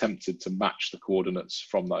has attempted to match the coordinates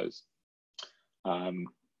from those. And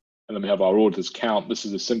then we have our orders count. This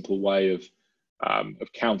is a simple way of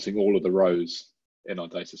counting all of the rows in our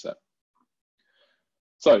data set.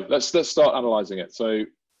 So let's start analyzing it. So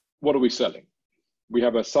what are we selling? We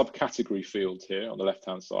have a subcategory field here on the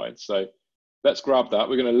left-hand side. So let's grab that.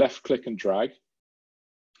 We're going to left click and drag,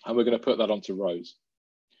 and we're going to put that onto rows.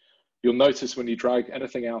 You'll notice when you drag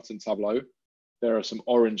anything out in Tableau, there are some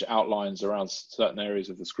orange outlines around certain areas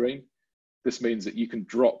of the screen. This means that you can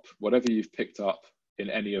drop whatever you've picked up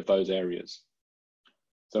in any of those areas.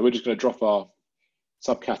 So we're just going to drop our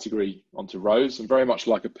subcategory onto rows, and very much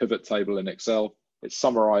like a pivot table in Excel, it's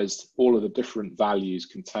summarized all of the different values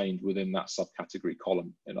contained within that subcategory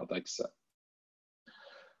column in our data set.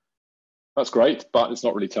 That's great, but it's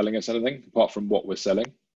not really telling us anything apart from what we're selling.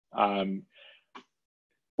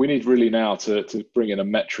 We need really now to bring in a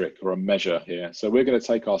metric or a measure here. So we're going to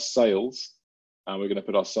take our sales and we're going to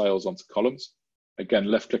put our sales onto columns. Again,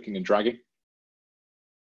 left clicking and dragging.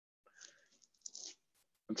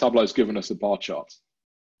 And Tableau's given us a bar chart.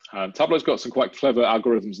 Tableau's got some quite clever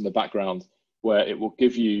algorithms in the background where it will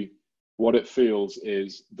give you what it feels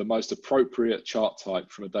is the most appropriate chart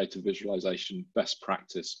type from a data visualization best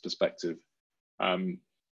practice perspective.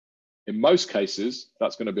 In most cases,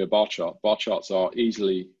 that's going to be a bar chart. Bar charts are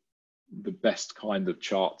easily the best kind of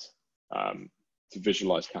chart to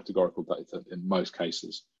visualize categorical data in most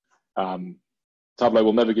cases. Tableau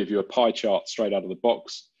will never give you a pie chart straight out of the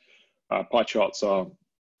box. Pie charts are,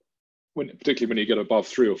 particularly when you get above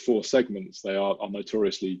 3 or 4 segments, they are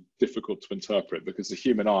notoriously difficult to interpret because the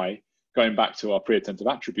human eye, going back to our pre-attentive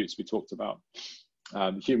attributes we talked about,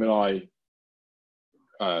 the human eye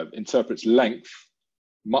interprets length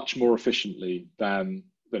much more efficiently than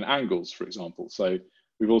angles, for example. So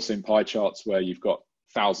we've all seen pie charts where you've got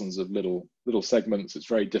thousands of little segments. It's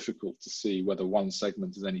very difficult to see whether one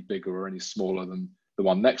segment is any bigger or any smaller than the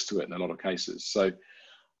one next to it in a lot of cases. So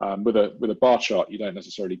with a bar chart, you don't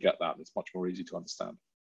necessarily get that. It's much more easy to understand.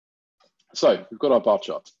 So we've got our bar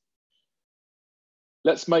chart.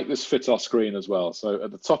 Let's make this fit our screen as well. So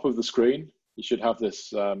at the top of the screen, you should have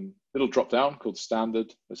this little drop down called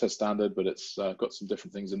standard. It says standard, but it's got some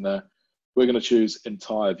different things in there. We're going to choose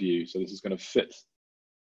entire view. So this is going to fit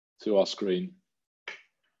to our screen.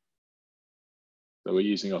 So we're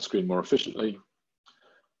using our screen more efficiently.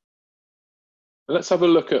 And let's have a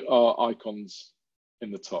look at our icons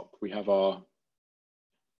in the top. We have our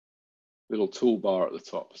little toolbar at the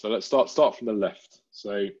top. So let's start from the left.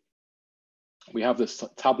 So we have this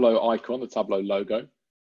Tableau icon, the Tableau logo.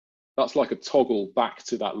 That's like a toggle back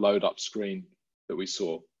to that load up screen that we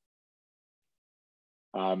saw.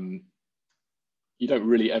 You don't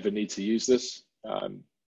really ever need to use this, but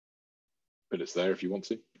it's there if you want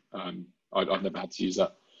to. I've never had to use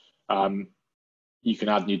that. You can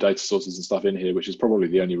add new data sources and stuff in here, which is probably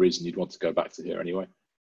the only reason you'd want to go back to here anyway.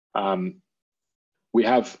 We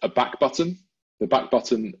have a back button. The back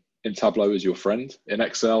button in Tableau is your friend. In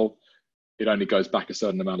Excel, it only goes back a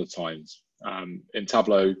certain amount of times. In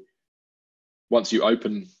Tableau, once you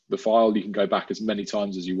open the file, you can go back as many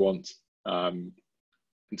times as you want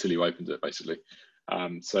until you opened it, basically.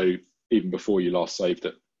 So even before you last saved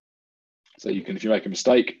it. So you can, if you make a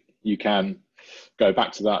mistake, you can go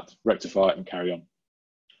back to that, rectify it, and carry on.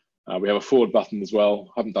 We have a forward button as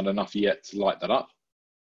well. Haven't done enough yet to light that up.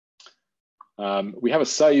 We have a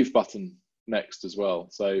save button next as well.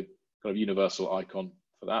 So kind of universal icon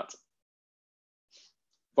for that.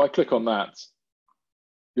 If I click on that,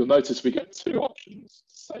 you'll notice we get 2 options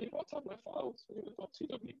to save our Tableau files. We have a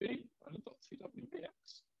 .twb and a .twbx.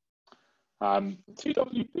 The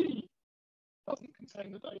 .twb doesn't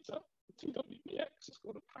contain the data. The .twbx is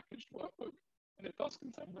called a packaged workbook, and it does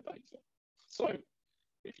contain the data. So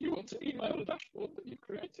if you want to email a dashboard that you've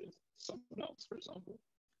created to someone else, for example,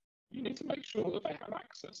 you need to make sure that they have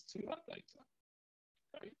access to that data.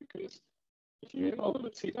 Okay? Because if you email them a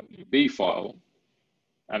TWB file,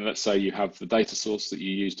 and let's say you have the data source that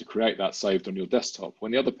you use to create that saved on your desktop,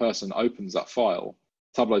 when the other person opens that file,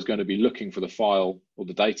 Tableau is going to be looking for the file or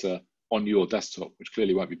the data on your desktop, which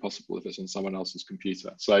clearly won't be possible if it's on someone else's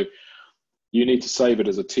computer. So you need to save it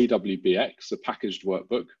as a TWBX, a packaged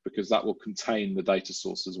workbook, because that will contain the data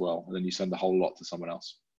source as well. And then you send the whole lot to someone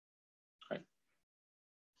else. Okay.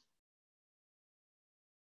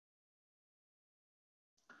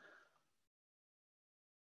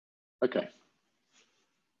 Okay.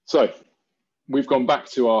 So we've gone back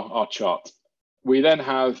to our chart. We then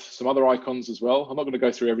have some other icons as well. I'm not going to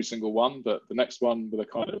go through every single one, but the next one with a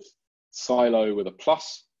kind of silo with a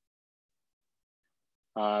plus.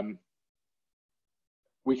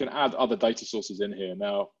 We can add other data sources in here.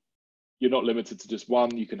 Now, you're not limited to just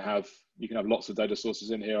one. You can have lots of data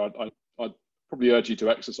sources in here. I'd probably urge you to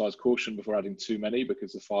exercise caution before adding too many,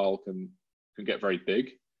 because the file can get very big.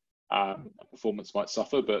 Performance might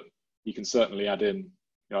suffer, but you can certainly add in.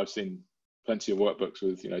 You know, I've seen plenty of workbooks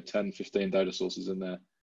with 10, 15 data sources in there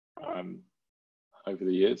over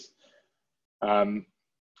the years.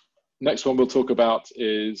 Next one we'll talk about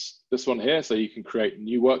is this one here. So you can create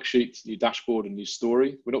new worksheets, new dashboard, and new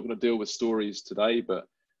story. We're not going to deal with stories today, but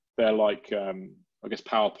they're like, I guess,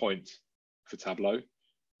 PowerPoint for Tableau.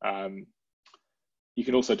 You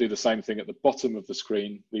can also do the same thing at the bottom of the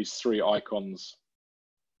screen. These 3 icons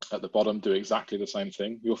at the bottom do exactly the same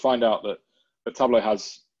thing. You'll find out that Tableau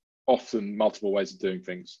has often multiple ways of doing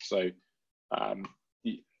things. So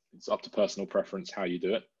it's up to personal preference how you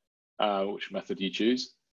do it, which method you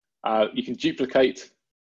choose. You can duplicate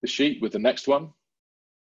the sheet with the next one.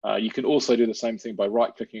 You can also do the same thing by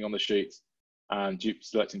right-clicking on the sheet and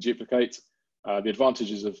selecting duplicate. The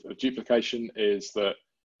advantages of duplication is that,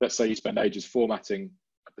 let's say you spend ages formatting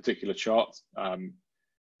a particular chart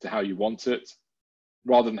to how you want it.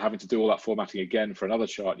 Rather than having to do all that formatting again for another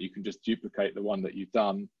chart, you can just duplicate the one that you've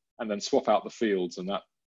done and then swap out the fields, and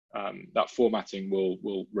that formatting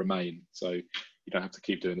will remain. So you don't have to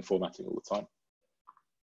keep doing the formatting all the time.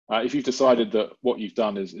 If you've decided that what you've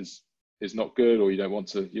done is not good, or you don't want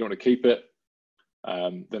to keep it,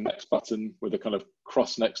 the next button with a kind of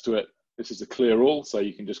cross next to it, this is a clear all, so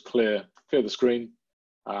you can just clear the screen.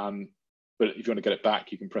 But if you want to get it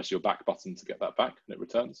back, you can press your back button to get that back, and it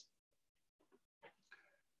returns.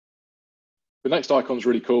 The next icon is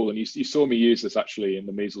really cool, and you saw me use this actually in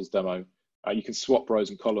the measles demo. You can swap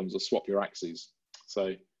rows and columns or swap your axes.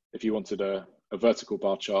 So if you wanted a vertical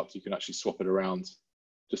bar chart, you can actually swap it around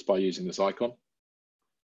just by using this icon.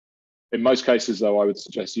 In most cases, though, I would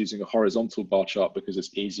suggest using a horizontal bar chart because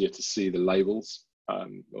it's easier to see the labels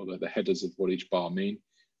or the headers of what each bar mean.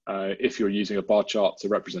 If you're using a bar chart to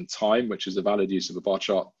represent time, which is a valid use of a bar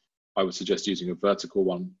chart, I would suggest using a vertical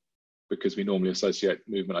one because we normally associate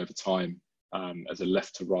movement over time as a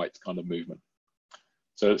left to right kind of movement.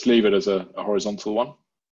 So let's leave it as a horizontal one.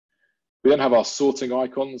 We then have our sorting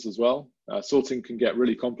icons as well. Sorting can get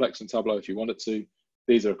really complex in Tableau if you want it to.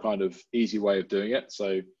 These are a kind of easy way of doing it.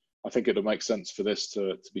 So I think it'll make sense for this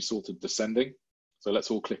to be sorted descending. So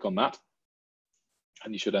let's all click on that.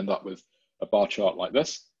 And you should end up with a bar chart like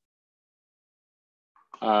this.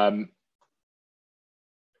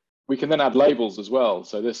 We can then add labels as well.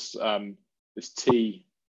 So this T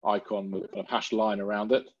icon with a kind of hashed line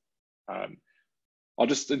around it. I'll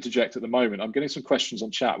just interject at the moment. I'm getting some questions on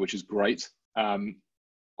chat, which is great. I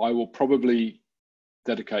will probably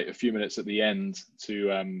dedicate a few minutes at the end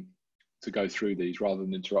to go through these rather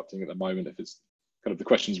than interrupting at the moment if it's kind of the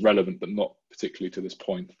question's relevant, but not particularly to this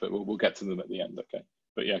point, but we'll get to them at the end, okay?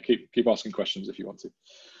 But yeah, keep asking questions if you want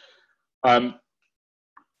to.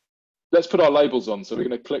 Let's put our labels on. So we're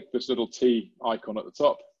going to click this little T icon at the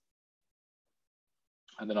top,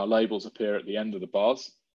 and then our labels appear at the end of the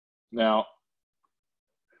bars. Now,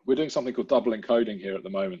 we're doing something called double encoding here at the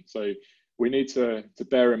moment. So we need to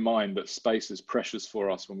bear in mind that space is precious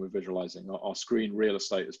for us when we're visualizing. Our screen real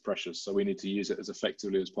estate is precious, so we need to use it as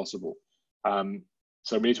effectively as possible.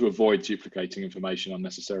 So we need to avoid duplicating information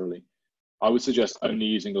unnecessarily. I would suggest only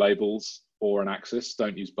using labels or an axis.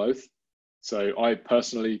 Don't use both. So I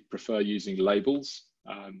personally prefer using labels,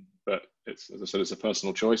 but as I said, it's a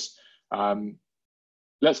personal choice.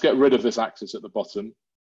 Let's get rid of this axis at the bottom.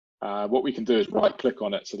 What we can do is right click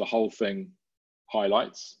on it so the whole thing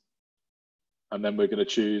highlights. And then we're going to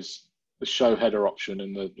choose the show header option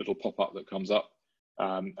in the little pop-up that comes up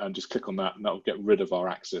and just click on that, and that will get rid of our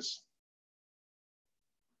axis.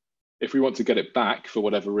 If we want to get it back for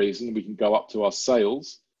whatever reason, we can go up to our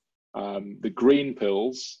sales. The green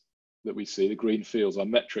pills that we see, the green fields, our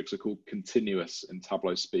metrics are called continuous in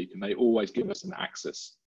Tableau speak, and they always give us an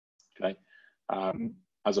axis, okay?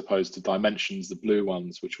 As opposed to dimensions, the blue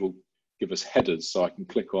ones, which will give us headers. So I can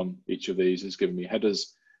click on each of these, it's giving me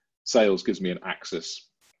headers. Sales gives me an axis.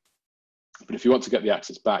 But if you want to get the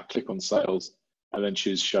axis back, click on sales and then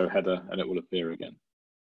choose show header and it will appear again.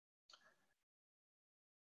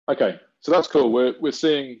 Okay, so that's cool. We're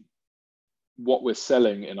seeing what we're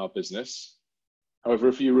selling in our business. However,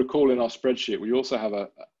 if you recall in our spreadsheet, we also have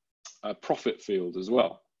a profit field as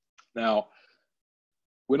well. Now,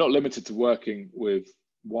 we're not limited to working with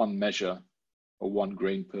one measure or one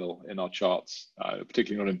green pill in our charts,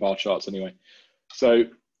 particularly not in bar charts anyway. So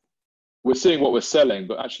we're seeing what we're selling,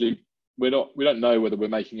 but actually we don't know whether we're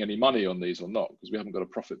making any money on these or not because we haven't got a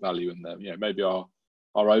profit value in them. You know, maybe our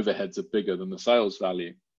overheads are bigger than the sales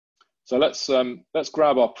value. So let's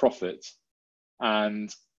grab our profit,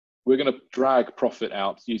 and we're going to drag profit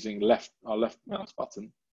out using our left mouse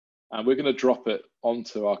button, and we're going to drop it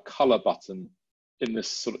onto our color button in this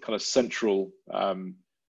sort of kind of central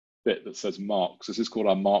bit that says marks. This is called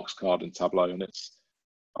our marks card in Tableau, and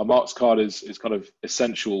our marks card is kind of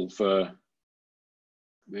essential for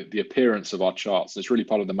the appearance of our charts. It's really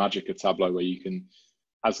part of the magic of Tableau where you can,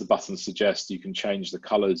 as the button suggests, you can change the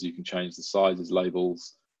colors, you can change the sizes,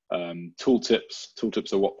 labels, tooltips.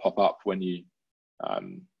 Tooltips are what pop up when you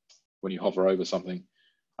hover over something.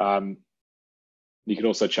 You can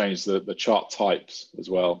also change the chart types as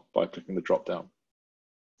well by clicking the drop down.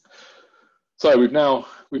 So we've now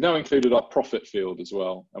included our profit field as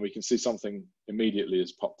well, and we can see something immediately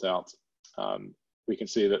has popped out. We can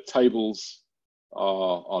see that tables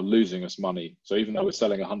are losing us money. So even though we're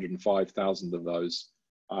selling 105,000 of those,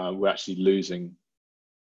 we're actually losing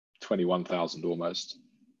 21,000 almost.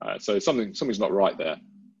 So something's not right there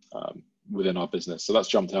within our business. So that's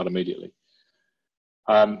jumped out immediately.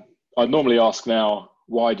 I'd normally ask now,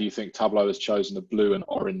 why do you think Tableau has chosen a blue and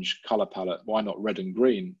orange color palette? Why not red and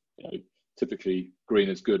green? Typically green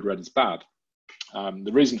is good, red is bad.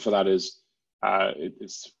 The reason for that is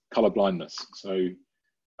it's color blindness. So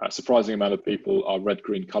a surprising amount of people are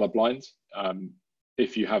red-green colorblind.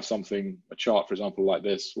 If you have a chart, for example, like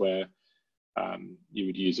this, where you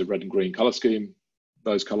would use a red and green color scheme,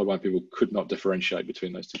 those colorblind people could not differentiate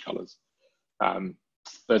between those two colors.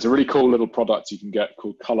 There's a really cool little product you can get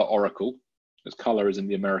called Color Oracle. As color is in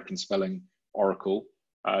the American spelling Oracle.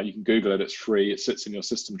 You can Google it, it's free, it sits in your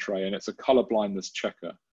system tray, and it's a color blindness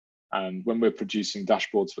checker. And when we're producing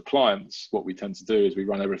dashboards for clients, what we tend to do is we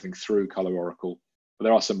run everything through Color Oracle. But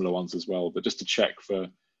there are similar ones as well, but just to check for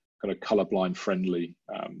kind of colorblind friendly,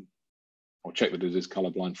 or check that it is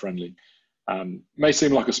colorblind friendly. May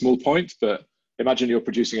seem like a small point, but imagine you're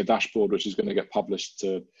producing a dashboard which is going to get published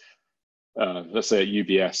to, let's say at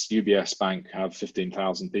UBS. UBS Bank have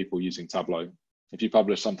 15,000 people using Tableau. If you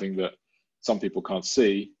publish something that some people can't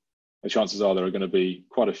see, the chances are there are going to be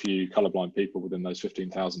quite a few colorblind people within those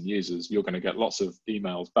 15,000 users. You're going to get lots of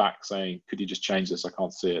emails back saying, could you just change this? I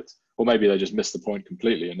can't see it. Or maybe they just missed the point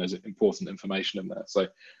completely and there's important information in there. So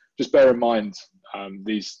just bear in mind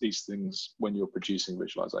these things when you're producing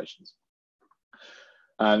visualizations.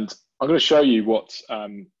 And I'm going to show you what a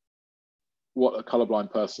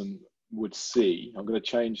colorblind person would see. I'm going to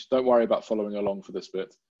change, don't worry about following along for this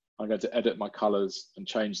bit. I'm going to edit my colors and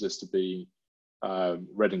change this to be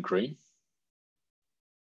red and green.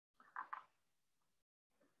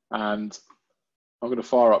 And I'm going to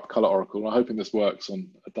fire up Color Oracle. I'm hoping this works on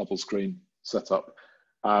a double screen setup.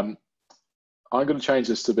 I'm going to change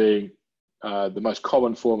this to being the most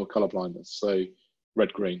common form of color blindness, so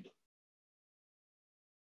red-green.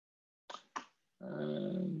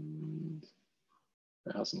 And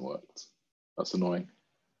it hasn't worked. That's annoying.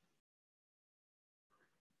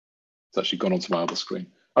 It's actually gone onto my other screen.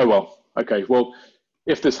 Oh well, okay. Well,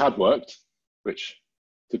 if this had worked, which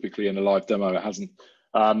typically in a live demo it hasn't,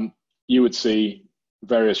 you would see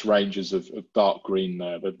various ranges of dark green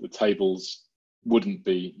there. The tables wouldn't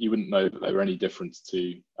be, you wouldn't know that they were any different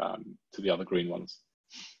to the other green ones.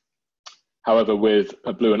 However, with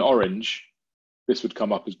a blue and orange, this would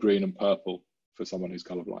come up as green and purple for someone who's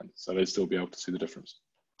colorblind. So they'd still be able to see the difference.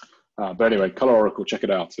 But anyway, Color Oracle, check it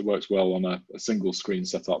out. It works well on a single screen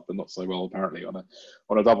setup, but not so well apparently on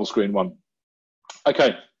a double screen one.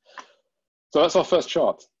 Okay, so that's our first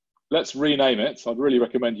chart. Let's rename it. I'd really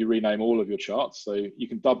recommend you rename all of your charts. So you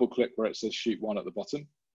can double click where it says sheet 1 at the bottom.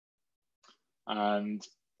 And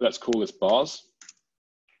let's call this bars.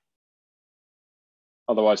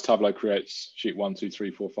 Otherwise, Tableau creates sheet 1, 2,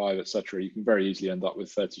 3, 4, 5, etc. You can very easily end up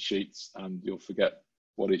with 30 sheets and you'll forget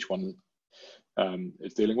what each one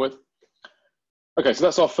is dealing with. Okay, so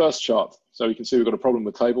that's our first chart. So you can see we've got a problem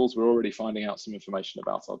with tables. We're already finding out some information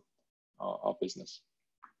about our business.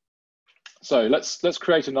 So let's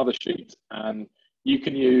create another sheet, and you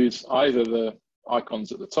can use either the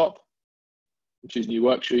icons at the top, choose new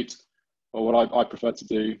worksheet, or what I prefer to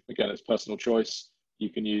do, again, it's personal choice. You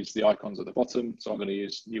can use the icons at the bottom. So I'm going to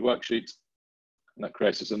use new worksheet, and that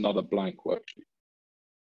creates us another blank worksheet.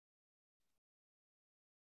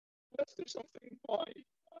 Let's do something by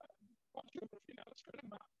geography now. Let's create a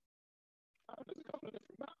map. There's a couple of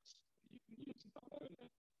different maps you can use in Tableau.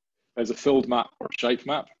 There's a filled map or a shape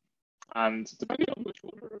map, and depending on which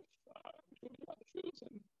order of the fields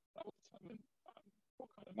in, that will determine what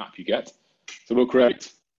kind of map you get. So we'll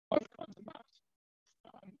create 5 kinds of maps.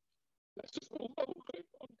 Let's just all double click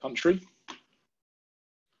on country.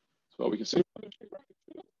 So we can see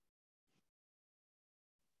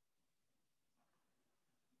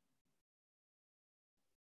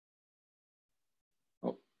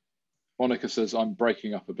oh, Monica says I'm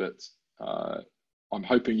breaking up a bit. I'm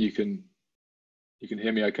hoping you can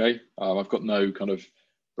hear me okay. I've got no kind of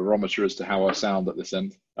barometer as to how I sound at this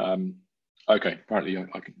end. Okay, apparently you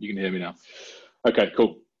can hear me now. Okay,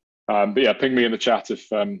 cool. But yeah, ping me in the chat if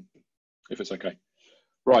it's okay.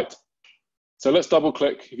 Right, so let's double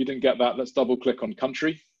click. If you didn't get that, let's double click on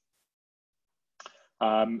country.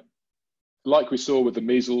 Like we saw with the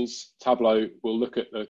measles, Tableau will look at the